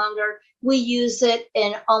or longer. We use it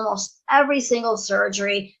in almost every single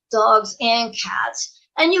surgery, dogs and cats.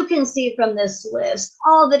 And you can see from this list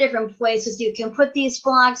all the different places you can put these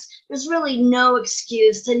blocks. There's really no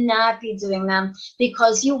excuse to not be doing them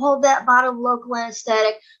because you hold that bottle of local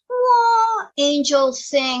anesthetic, wah, angels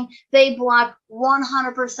sing, they block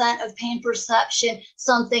 100% of pain perception,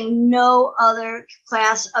 something no other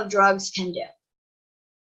class of drugs can do.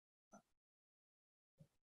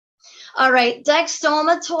 All right,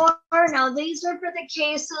 dextomator. Now, these are for the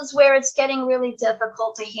cases where it's getting really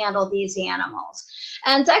difficult to handle these animals.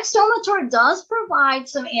 And dextomator does provide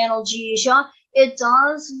some analgesia. It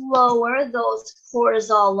does lower those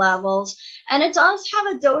cortisol levels, and it does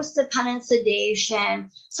have a dose-dependent sedation.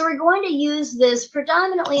 So we're going to use this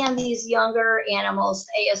predominantly on these younger animals,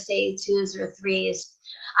 ASA 2s or 3s.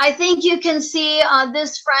 I think you can see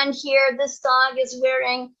this friend here, this dog is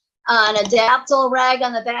wearing an adaptal rag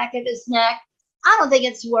on the back of his neck. I don't think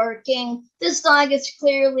it's working. This dog is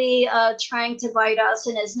clearly trying to bite us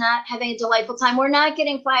and is not having a delightful time. We're not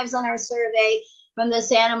getting 5s on our survey from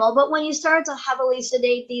this animal, but when you start to heavily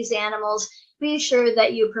sedate these animals, be sure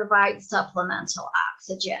that you provide supplemental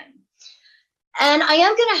oxygen. And I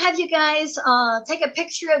am going to have you guys take a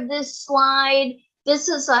picture of this slide. This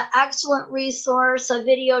is an excellent resource, a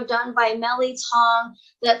video done by Melly Tong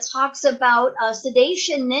that talks about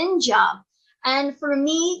sedation ninja. And for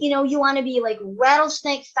me, you know, you want to be like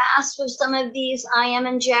rattlesnake fast with some of these IM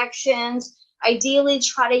injections. Ideally,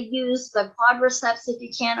 try to use the quadriceps if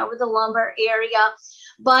you can over the lumbar area.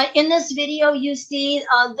 But in this video, you see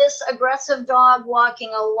this aggressive dog walking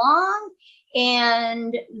along,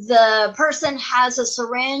 and the person has a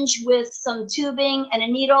syringe with some tubing and a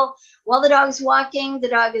needle. While the dog's walking, the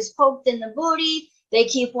dog is poked in the booty. They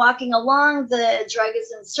keep walking along, the drug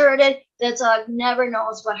is inserted. The dog never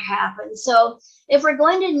knows what happened. So if we're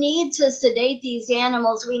going to need to sedate these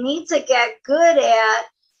animals, we need to get good at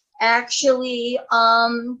actually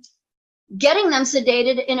getting them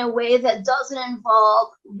sedated in a way that doesn't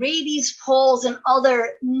involve rabies poles and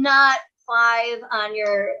other not 5 on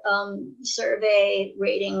your survey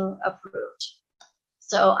rating approved.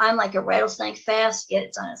 So I'm like a rattlesnake fast, get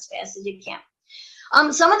it done as fast as you can.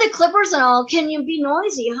 Some of the clippers and all can be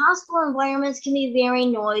noisy. Hospital environments can be very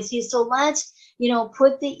noisy. So let's, you know,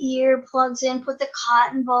 put the ear plugs in, put the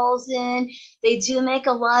cotton balls in. They do make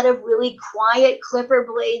a lot of really quiet clipper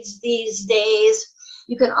blades these days.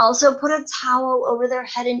 You can also put a towel over their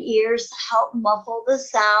head and ears to help muffle the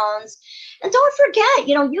sounds. And don't forget,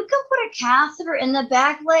 you know, you can put a catheter in the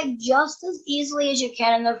back leg just as easily as you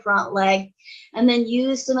can in the front leg, and then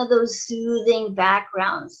use some of those soothing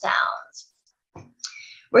background sounds.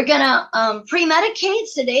 We're gonna pre-medicate,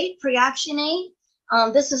 sedate, pre-oxygenate.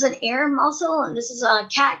 This is an air muscle, and this is a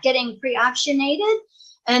cat getting pre-oxygenated.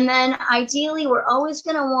 And then ideally, we're always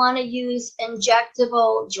gonna wanna use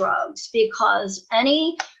injectable drugs, because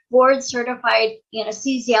any board certified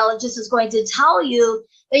anesthesiologist is going to tell you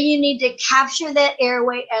that you need to capture that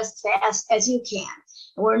airway as fast as you can.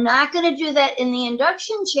 And we're not gonna do that in the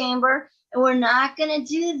induction chamber, and we're not gonna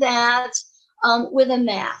do that with a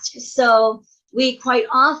mask. So we quite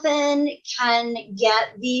often can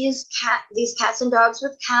get these cats and dogs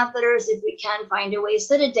with catheters if we can find a way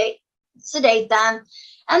to sedate them.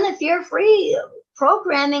 And the fear-free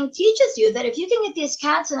programming teaches you that if you can get these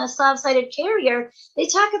cats in a soft-sided carrier, they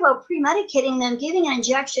talk about pre-medicating them, giving an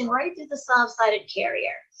injection right through the soft-sided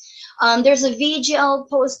carrier. There's a V-gel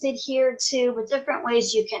posted here too, with different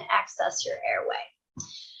ways you can access your airway.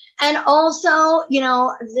 And also, you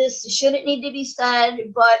know, this shouldn't need to be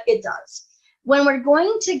said, but it does. When we're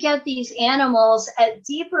going to get these animals at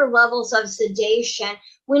deeper levels of sedation,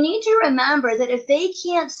 we need to remember that if they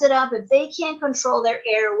can't sit up, if they can't control their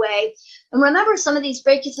airway, and remember some of these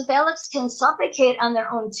brachycephalics can suffocate on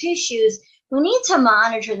their own tissues, we need to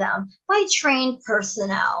monitor them by trained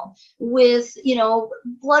personnel with, you know,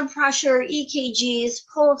 blood pressure, EKGs,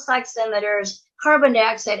 pulse oximeters, carbon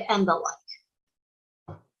dioxide, and the like.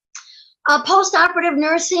 Post-operative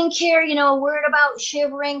nursing care, you know, a word about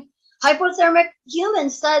shivering. Hypothermic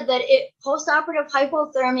humans said that post-operative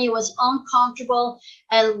hypothermia was uncomfortable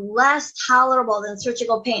and less tolerable than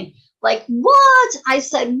surgical pain. Like, what? I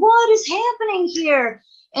said, what is happening here?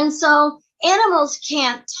 And so animals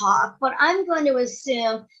can't talk, but I'm going to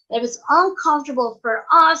assume that if it's uncomfortable for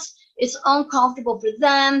us, it's uncomfortable for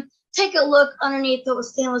them. Take a look underneath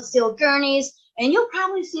those stainless steel gurneys, and you'll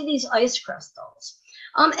probably see these ice crystals.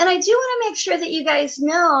 And I do want to make sure that you guys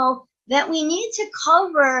know that we need to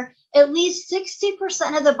cover at least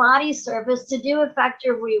 60% of the body surface to do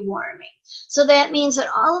effective rewarming. So that means that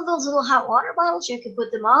all of those little hot water bottles, you can put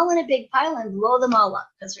them all in a big pile and blow them all up,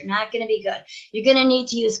 because they're not going to be good. You're going to need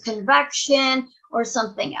to use convection or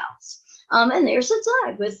something else. And there's a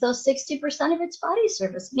dog with those 60% of its body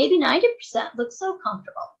surface, maybe 90%, looks so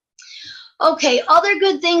comfortable. Okay, other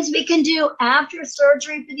good things we can do after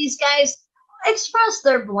surgery for these guys: express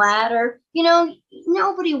their bladder. You know,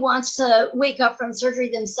 nobody wants to wake up from surgery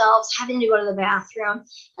themselves having to go to the bathroom.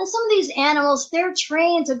 And some of these animals, they're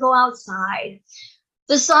trained to go outside.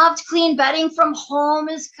 The soft, clean bedding from home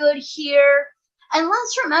is good here. And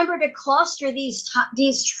let's remember to cluster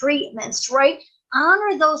these treatments, right?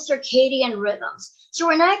 Honor those circadian rhythms. So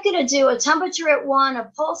we're not going to do a temperature at 1,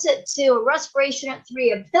 a pulse at 2, a respiration at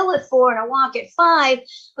 3, a pill at 4, and a walk at 5,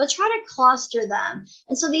 but try to cluster them.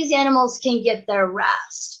 And so these animals can get their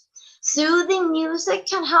rest. Soothing music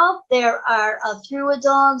can help. There are through a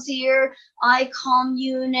dog's ear, eye calm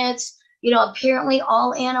units. You know, apparently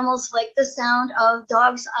all animals like the sound of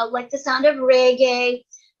dogs, like the sound of reggae.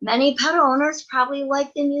 Many pet owners probably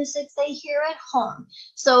like the music they hear at home.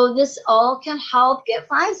 So this all can help get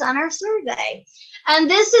 5s on our survey. And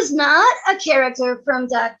this is not a character from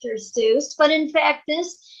Dr. Seuss, but in fact,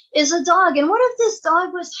 this is a dog. And what if this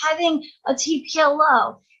dog was having a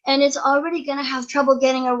TPLO and it's already going to have trouble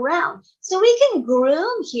getting around? So we can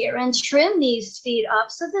groom here and trim these feet up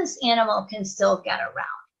so this animal can still get around.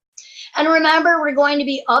 And remember, we're going to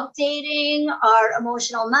be updating our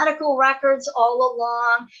emotional medical records all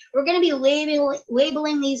along. We're going to be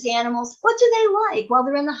labeling these animals. What do they like while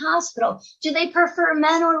they're in the hospital? Do they prefer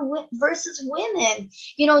men or versus women?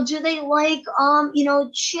 You know, do they like, you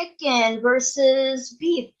know, chicken versus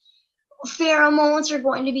beef? Pheromones are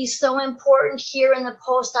going to be so important here in the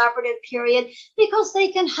post-operative period because they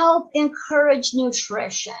can help encourage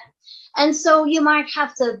nutrition. And so you might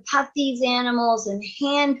have to pet these animals and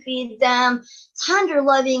hand feed them, tender,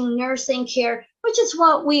 loving nursing care, which is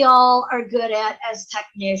what we all are good at as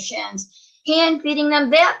technicians. Hand feeding them.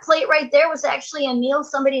 That plate right there was actually a meal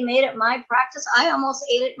somebody made at my practice. I almost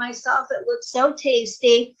ate it myself. It looked so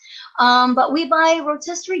tasty. But we buy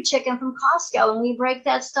rotisserie chicken from Costco and we break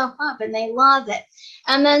that stuff up and they love it.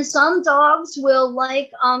 And then some dogs will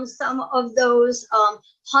like some of those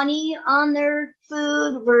honey on their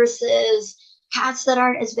food versus cats that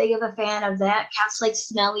aren't as big of a fan of that. Cats like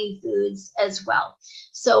smelly foods as well.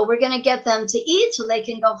 So we're going to get them to eat so they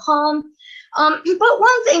can go home. But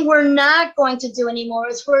one thing we're not going to do anymore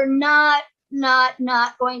is we're not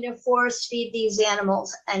going to force feed these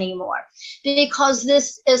animals anymore, because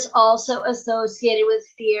this is also associated with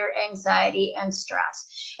fear, anxiety, and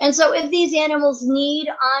stress. And so if these animals need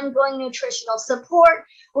ongoing nutritional support,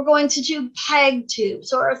 we're going to do PEG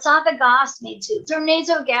tubes or esophagostomy tubes or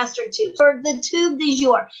nasogastric tubes or the tube du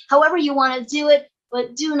jour, however you want to do it,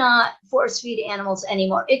 but do not force feed animals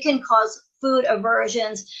anymore. It can cause food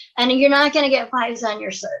aversions, and you're not going to get 5s on your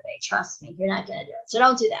survey. Trust me, you're not going to do it. So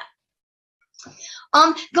don't do that.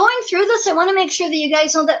 Going through this, I want to make sure that you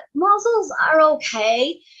guys know that muzzles are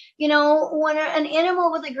okay. You know, when an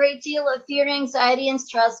animal with a great deal of fear, anxiety, and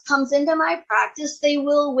stress comes into my practice, they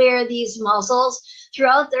will wear these muzzles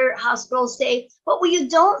throughout their hospital stay. But what you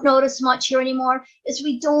don't notice much here anymore is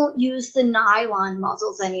we don't use the nylon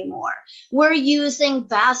muzzles anymore. We're using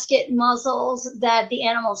basket muzzles that the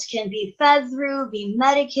animals can be fed through, be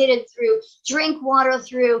medicated through, drink water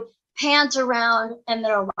through, pant around, and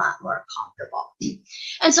they're a lot more comfortable.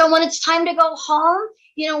 And so when it's time to go home,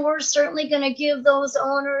 you know, we're certainly going to give those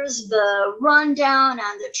owners the rundown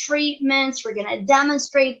on the treatments. We're going to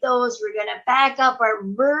demonstrate those. We're going to back up our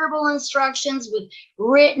verbal instructions with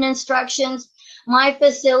written instructions. My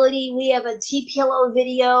facility, we have a TPLO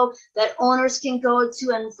video that owners can go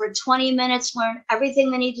to and for 20 minutes learn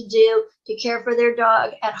everything they need to do to care for their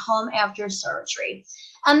dog at home after surgery.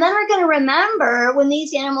 And then we're going to remember when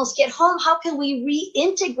these animals get home, how can we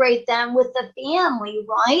reintegrate them with the family,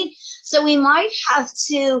 right? So we might have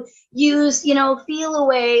to use, you know,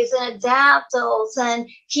 feelaways and adaptals and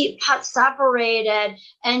keep pets separated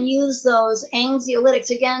and use those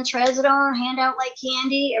anxiolytics. Again, trazodone, hand out like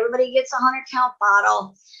candy. Everybody gets a 100-count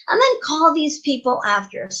bottle. And then call these people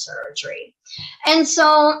after surgery. And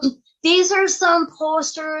so these are some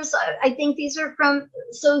posters. I think these are from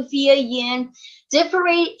Sophia Yin.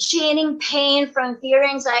 Differentiating pain from fear,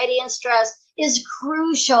 anxiety, and stress is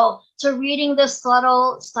crucial to reading the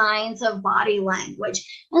subtle signs of body language.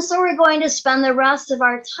 And so we're going to spend the rest of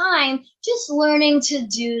our time just learning to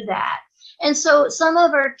do that. And so some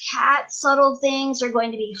of our cat subtle things are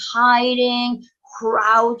going to be hiding,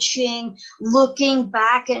 crouching, looking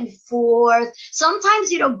back and forth.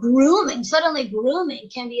 Sometimes, you know, grooming, suddenly grooming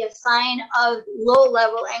can be a sign of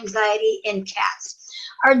low-level anxiety in cats.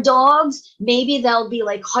 Our dogs, maybe they'll be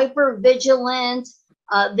like hyper vigilant.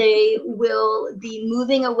 They will be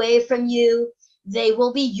moving away from you. They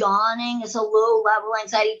will be yawning. It's a low level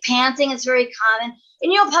anxiety. Panting is very common.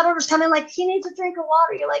 And you know, pet owners come in like, he needs a drink of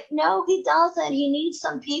water. You're like, no, he doesn't. He needs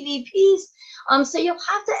some PVPs. So you'll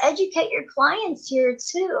have to educate your clients here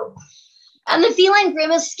too. And the feline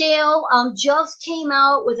grimace scale just came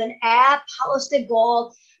out with an app, Holistic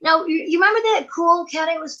Gold. Now, you remember that cool cat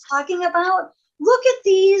I was talking about? Look at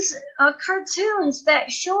these cartoons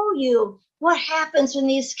that show you what happens when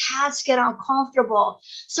these cats get uncomfortable.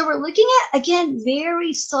 So we're looking at, again,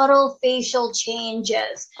 very subtle facial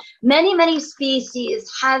changes. Many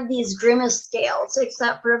species have these grimace scales,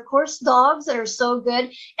 except for, of course, dogs that are so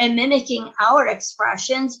good at mimicking our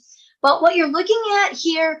expressions. But what you're looking at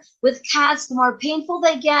here with cats, the more painful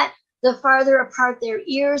they get, the farther apart their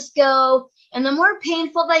ears go. And the more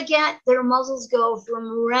painful they get, their muzzles go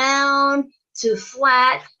from round to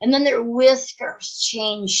flat, and then their whiskers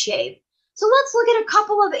change shape. So let's look at a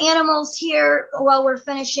couple of animals here while we're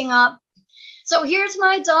finishing up. So here's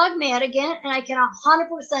my dog Madigan, and I can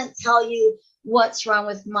 100% tell you what's wrong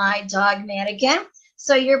with my dog Madigan.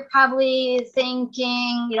 So you're probably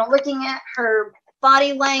thinking, you know, looking at her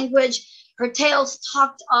body language, her tail's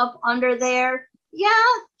tucked up under there. Yeah,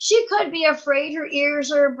 she could be afraid. Her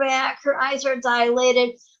ears are back, her eyes are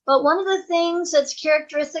dilated. But one of the things that's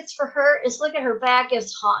characteristics for her is, look at her back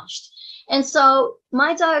is hunched. And so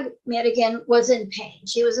my dog Madigan was in pain.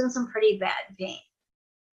 She was in some pretty bad pain.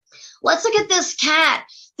 Let's look at this cat.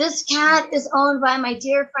 This cat is owned by my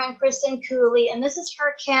dear friend Kristen Cooley, and this is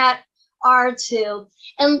her cat R2.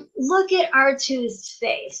 And look at R2's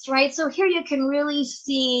face, right? So here you can really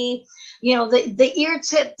see, you know, the ear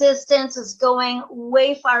tip distance is going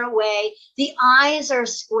way far away. The eyes are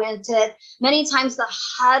squinted. Many times the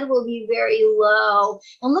head will be very low.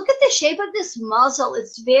 And look at the shape of this muzzle.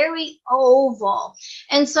 It's very oval.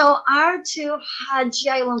 And so R2 had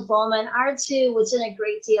GI lymphoma, and R2 was in a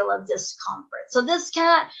great deal of discomfort. So this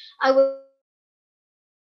cat I would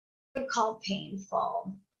call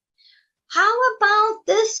painful. How about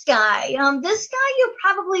this guy? This guy you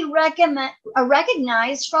probably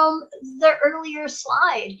recognize from the earlier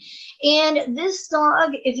slide. And this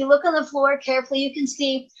dog, if you look on the floor carefully, you can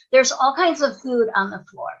see there's all kinds of food on the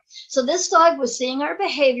floor. So this dog was seeing our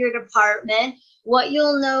behavior department. What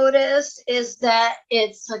you'll notice is that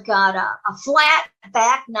it's got a flat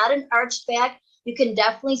back, not an arched back. You can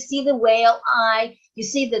definitely see the whale eye. You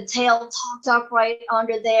see the tail tucked up right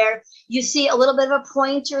under there. You see a little bit of a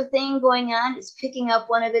pointer thing going on. It's picking up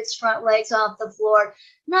one of its front legs off the floor.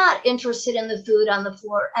 Not interested in the food on the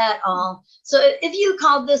floor at all. So if you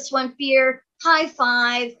called this one fear, high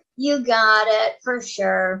five. You got it for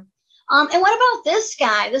sure. And what about this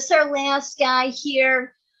guy? This is our last guy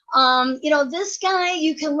here. You know, this guy,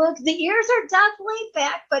 you can look, the ears are definitely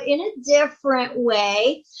back, but in a different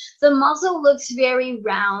way. The muzzle looks very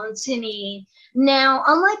round to me. Now,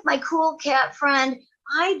 unlike my cool cat friend,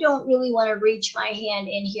 I don't really want to reach my hand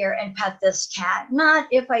in here and pet this cat, not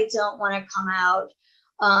if I don't want to come out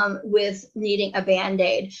with needing a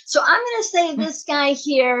Band-Aid. So I'm going to say this guy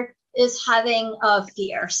here is having a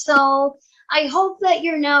fear. So I hope that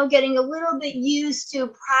you're now getting a little bit used to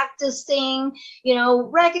practicing, you know,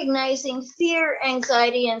 recognizing fear,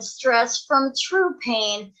 anxiety, and stress from true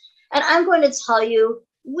pain. And I'm going to tell you,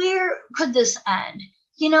 where could this end?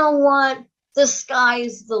 You know what? The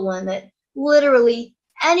sky's the limit. Literally,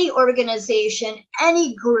 any organization,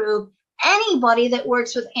 any group, anybody that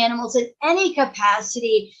works with animals in any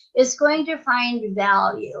capacity is going to find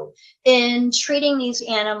value in treating these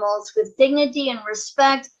animals with dignity and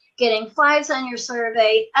respect, getting 5s on your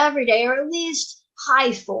survey every day, or at least high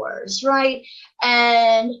 4s, right?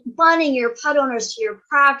 And bonding your pet owners to your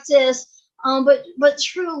practice. But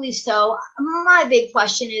truly so. My big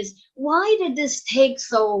question is, why did this take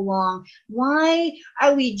so long? Why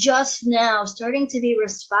are we just now starting to be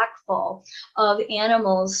respectful of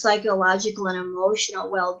animals' psychological and emotional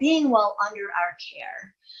well-being while under our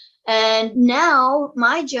care? And now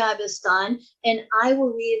my job is done, and I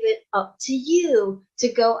will leave it up to you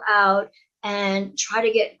to go out and try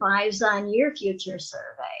to get 5s on your future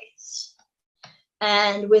surveys.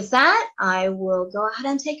 And with that, I will go ahead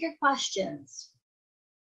and take your questions.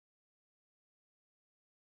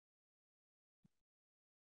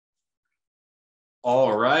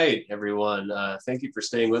 All right, everyone. Thank you for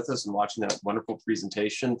staying with us and watching that wonderful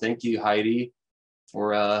presentation. Thank you, Heidi,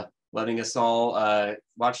 for letting us all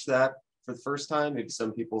watch that for the first time, maybe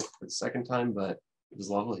some people for the second time, but it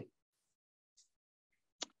was lovely.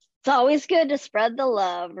 It's always good to spread the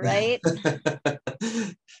love, right?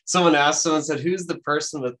 Someone said, who's the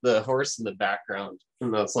person with the horse in the background?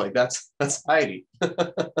 And I was like, that's Heidi.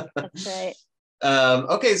 That's right.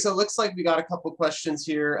 Okay, so it looks like we got a couple questions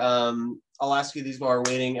here. I'll ask you these while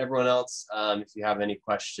we're waiting. Everyone else, if you have any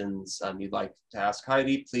questions you'd like to ask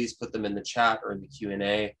Heidi, please put them in the chat or in the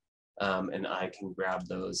Q&A, and I can grab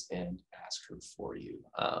those and ask her for you.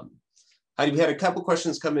 Heidi, we had a couple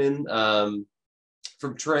questions come in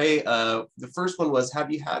from Trey. The first one was,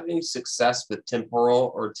 have you had any success with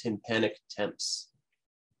temporal or tympanic temps?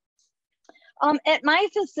 At my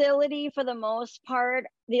facility, for the most part,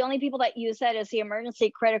 the only people that use that is the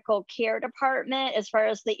emergency critical care department as far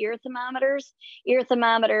as the ear thermometers. Ear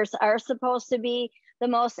thermometers are supposed to be the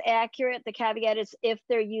most accurate. The caveat is if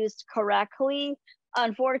they're used correctly.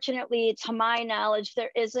 Unfortunately, to my knowledge,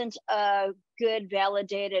 there isn't a good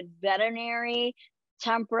validated veterinary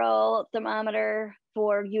temporal thermometer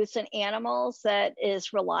for use in animals that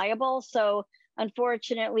is reliable. So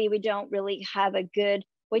unfortunately, we don't really have a good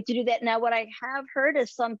way to do that. Now, what I have heard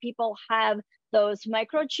is some people have those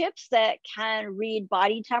microchips that can read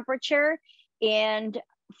body temperature. And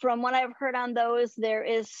from what I've heard on those, there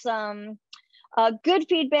is some good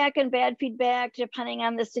feedback and bad feedback, depending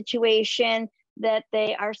on the situation, that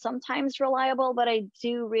they are sometimes reliable. But I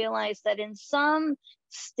do realize that in some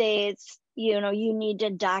states, you need to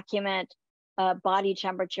document body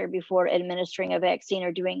temperature before administering a vaccine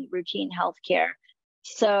or doing routine health care.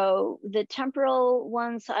 So the temporal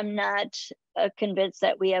ones, I'm not convinced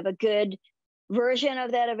that we have a good version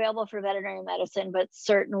of that available for veterinary medicine, but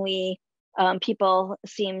certainly people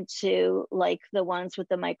seem to like the ones with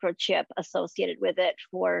the microchip associated with it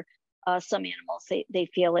for some animals. They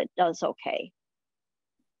feel it does okay.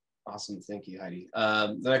 Awesome, thank you, Heidi.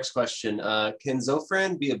 The next question, can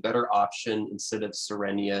Zofran be a better option instead of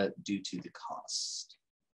Cerenia due to the cost?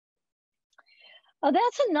 Oh,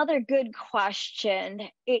 that's another good question.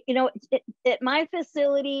 At my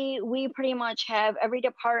facility, we pretty much have every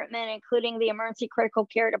department, including the emergency critical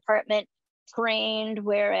care department, trained,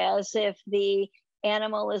 whereas if the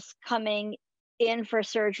animal is coming in for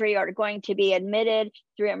surgery or going to be admitted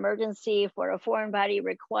through emergency for a foreign body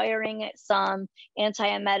requiring some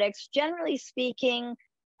antiemetics, generally speaking,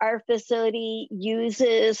 our facility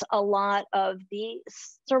uses a lot of the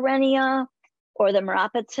Cerenia, or the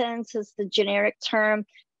meropitins is the generic term.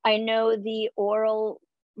 I know the oral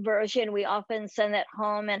version, we often send that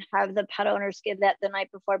home and have the pet owners give that the night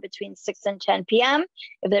before between 6 and 10 p.m.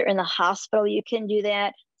 If they're in the hospital, you can do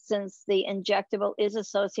that since the injectable is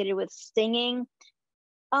associated with stinging.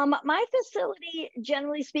 My facility,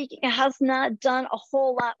 generally speaking, has not done a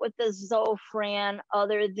whole lot with the Zofran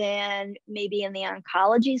other than maybe in the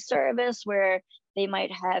oncology service where they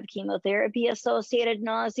might have chemotherapy associated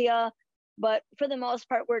nausea. But for the most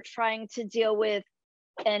part, we're trying to deal with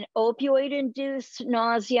an opioid-induced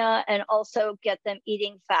nausea and also get them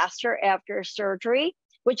eating faster after surgery,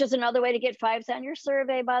 which is another way to get fives on your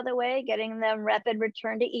survey, by the way, getting them rapid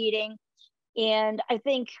return to eating. And I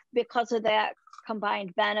think because of that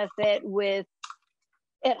combined benefit with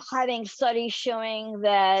it having studies showing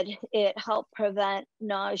that it helped prevent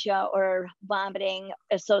nausea or vomiting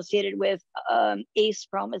associated with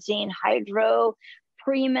ace-promazine hydro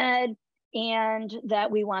pre-med, and that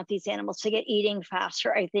we want these animals to get eating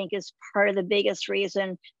faster, I think is part of the biggest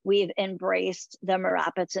reason we've embraced the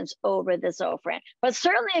meropitins over the Zofran. But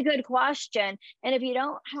certainly a good question. And if you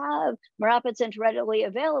don't have meropitins readily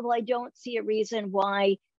available, I don't see a reason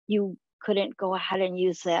why you couldn't go ahead and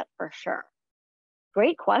use that for sure.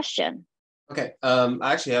 Great question. Okay, I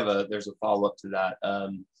actually have there's a follow-up to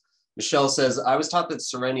that. Michelle says, I was taught that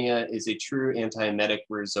Cerenia is a true antiemetic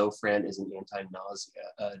where Zofran is an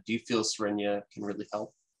anti-nausea. Do you feel Cerenia can really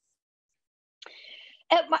help?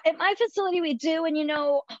 At my facility, we do. And,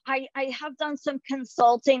 I have done some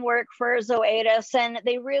consulting work for Zoetis, and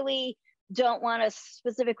they really don't want us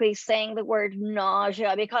specifically saying the word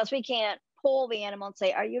nausea because we can't pull the animal and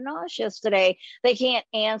say, are you nauseous today? They can't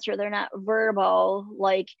answer. They're not verbal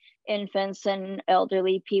like infants and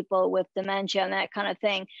elderly people with dementia and that kind of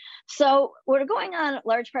thing. So we're going on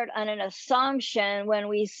large part on an assumption when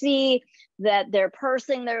we see that they're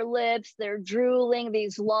pursing their lips, they're drooling,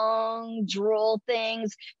 these long drool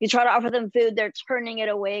things. You try to offer them food, they're turning it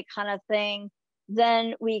away kind of thing.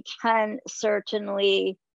 Then we can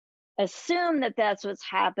certainly assume that that's what's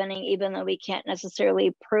happening, even though we can't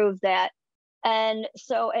necessarily prove that. And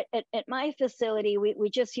so at my facility,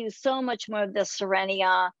 we just use so much more of the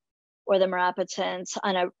Cerenia or the meropitins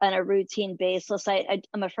on a routine basis.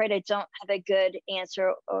 I'm afraid I don't have a good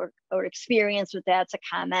answer or experience with that to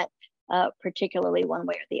comment, particularly one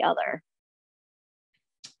way or the other.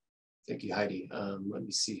 Thank you, Heidi. Let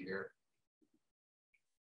me see here.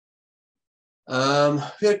 We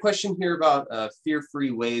had a question here about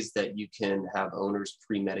fear-free ways that you can have owners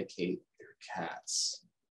pre-medicate their cats.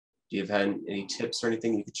 Do you have had any tips or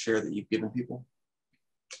anything you could share that you've given people?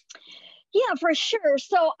 Yeah, for sure.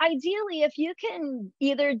 So ideally, if you can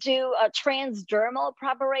either do transdermal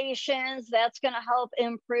preparations, that's going to help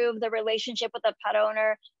improve the relationship with the pet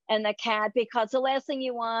owner and the cat, because the last thing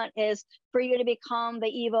you want is for you to become the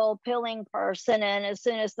evil pilling person. And as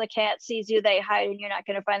soon as the cat sees you, they hide and you're not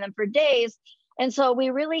going to find them for days. And so we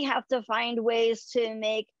really have to find ways to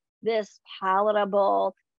make this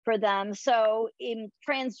palatable for them. So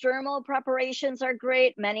transdermal preparations are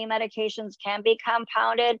great. Many medications can be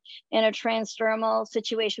compounded in a transdermal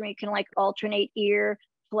situation where you can like alternate ear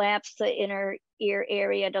flaps. The inner ear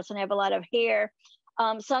area doesn't have a lot of hair.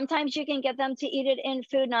 Sometimes you can get them to eat it in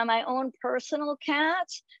food. Now, my own personal cat,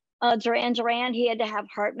 Duran, he had to have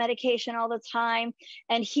heart medication all the time.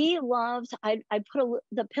 And he loves, I put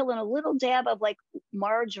the pill in a little dab of like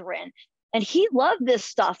margarine. And he loved this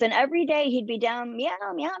stuff. And every day he'd be down, meow,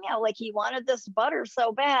 meow, meow, like he wanted this butter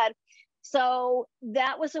so bad. So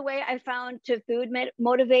that was a way I found to food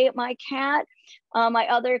motivate my cat. My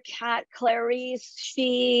other cat, Clarice,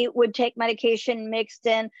 she would take medication mixed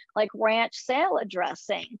in like ranch salad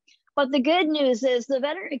dressing. But the good news is the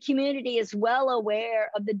veterinary community is well aware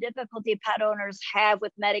of the difficulty pet owners have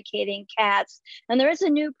with medicating cats. And there is a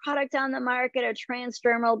new product on the market, a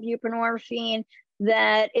transdermal buprenorphine,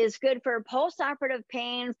 that is good for post-operative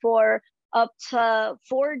pain for up to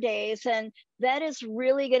 4 days. And that is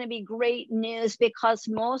really going to be great news because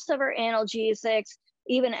most of our analgesics,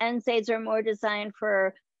 even NSAIDs, are more designed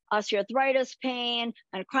for osteoarthritis pain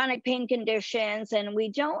and chronic pain conditions. And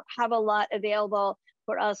we don't have a lot available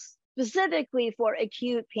for us specifically for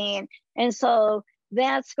acute pain. And so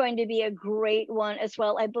that's going to be a great one as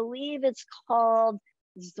well. I believe it's called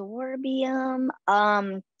Zorbium.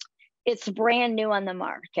 It's brand new on the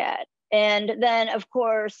market. And then, of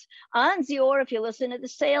course, Onzior, if you listen to the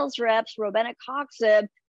sales reps, robenacoxib,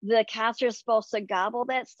 the cats are supposed to gobble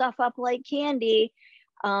that stuff up like candy.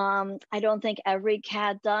 I don't think every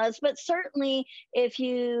cat does, but certainly if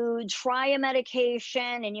you try a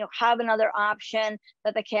medication and you have another option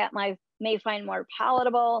that the cat may find more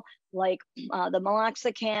palatable, like the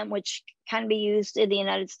meloxicam, which can be used in the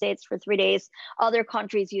United States for 3 days. Other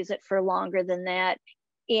countries use it for longer than that.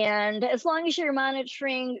 And as long as you're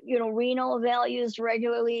monitoring, renal values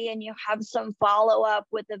regularly and you have some follow-up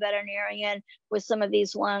with the veterinarian with some of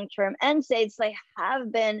these long-term NSAIDs, they have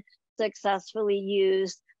been successfully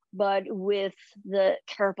used, but with the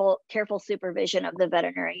careful supervision of the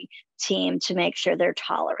veterinary team to make sure they're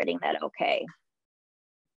tolerating that okay.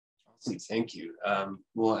 Awesome, thank you.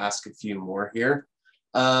 We'll ask a few more here.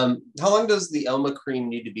 How long does the Elma cream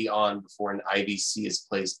need to be on before an IVC is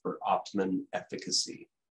placed for optimum efficacy?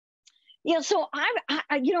 Yeah, so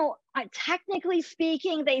technically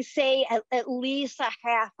speaking, they say at least a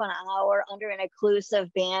half an hour under an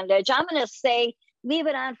occlusive bandage. I'm going to say leave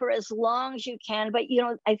it on for as long as you can, but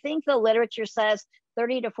I think the literature says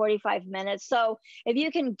 30 to 45 minutes. So if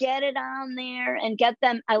you can get it on there and get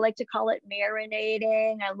them, I like to call it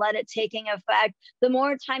marinating and let it taking effect, the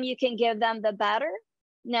more time you can give them, the better.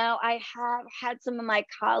 Now, I have had some of my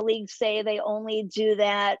colleagues say they only do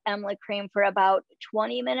that Emla cream for about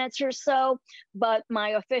 20 minutes or so, but my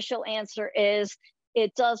official answer is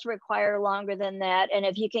it does require longer than that. And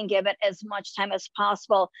if you can give it as much time as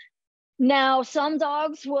possible. Now, some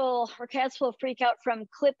dogs or cats will freak out from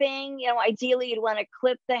clipping. Ideally, you'd want to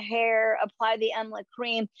clip the hair, apply the Emla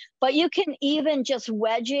cream, but you can even just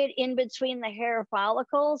wedge it in between the hair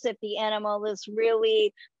follicles if the animal is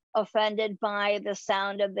really offended by the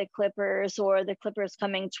sound of the clippers or the clippers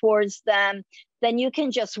coming towards them. Then you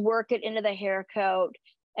can just work it into the hair coat.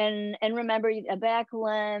 And remember, a back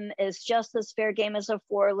limb is just as fair game as a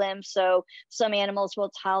forelimb. So some animals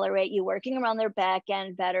will tolerate you working around their back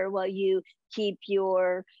end better while you keep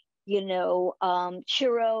your,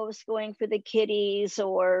 churros going for the kitties,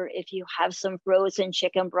 or if you have some frozen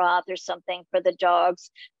chicken broth or something for the dogs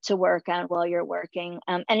to work on while you're working.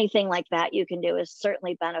 Anything like that you can do is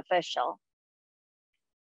certainly beneficial.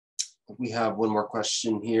 We have one more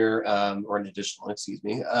question here, or an additional, excuse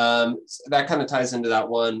me. That kind of ties into that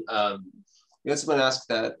one. We had someone ask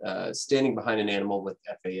that standing behind an animal with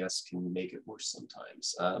FAS can make it worse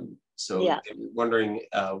sometimes. So yeah. Wondering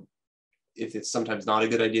if it's sometimes not a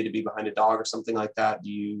good idea to be behind a dog or something like that. Do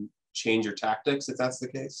you change your tactics if that's the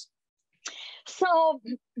case? So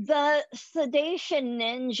the sedation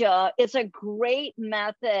ninja is a great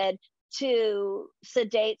method to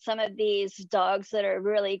sedate some of these dogs that are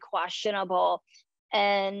really questionable.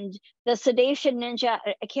 And the sedation ninja,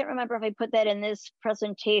 I can't remember if I put that in this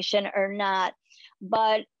presentation or not,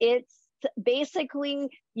 but it's basically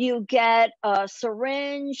you get a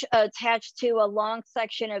syringe attached to a long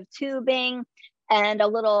section of tubing and a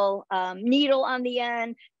little needle on the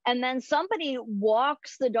end. And then somebody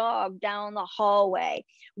walks the dog down the hallway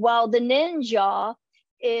while the ninja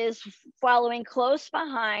is following close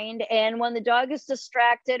behind. And when the dog is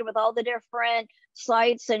distracted with all the different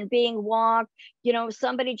sights and being walked, you know,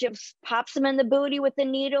 somebody just pops them in the booty with the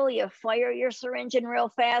needle, you fire your syringe in real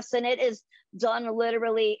fast, and it is done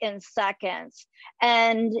literally in seconds.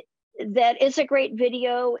 And that is a great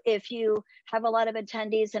video. If you have a lot of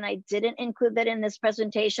attendees, and I didn't include that in this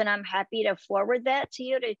presentation, I'm happy to forward that to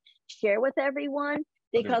you to share with everyone,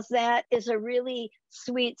 because that is a really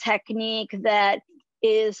sweet technique that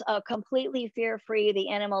is completely fear-free. The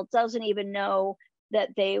animal doesn't even know that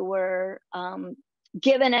they were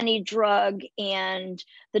given any drug, and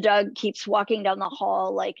the dog keeps walking down the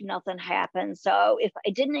hall like nothing happened. So if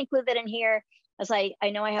I didn't include that in here, as I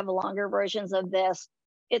know I have longer versions of this,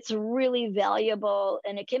 it's really valuable,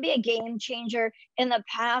 and it can be a game changer. In the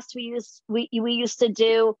past, we used to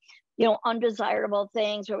do, you know, undesirable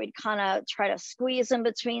things where we'd kind of try to squeeze in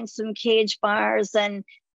between some cage bars, and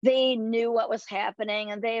they knew what was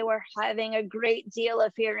happening, and they were having a great deal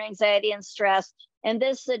of fear, anxiety, and stress. And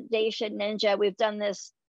this sedation ninja, we've done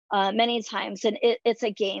this many times, and it's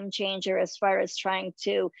a game changer as far as trying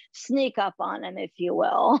to sneak up on them, if you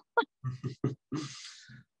will.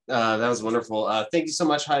 That was wonderful. Thank you so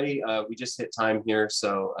much, Heidi. We just hit time here,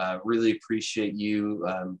 so really appreciate you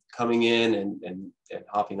coming in and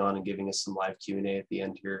hopping on and giving us some live Q&A at the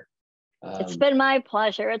end here. It's been my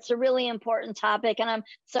pleasure. It's a really important topic, and I'm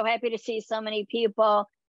so happy to see so many people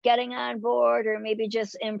getting on board, or maybe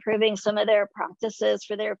just improving some of their practices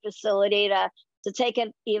for their facility to take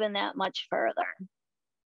it even that much further.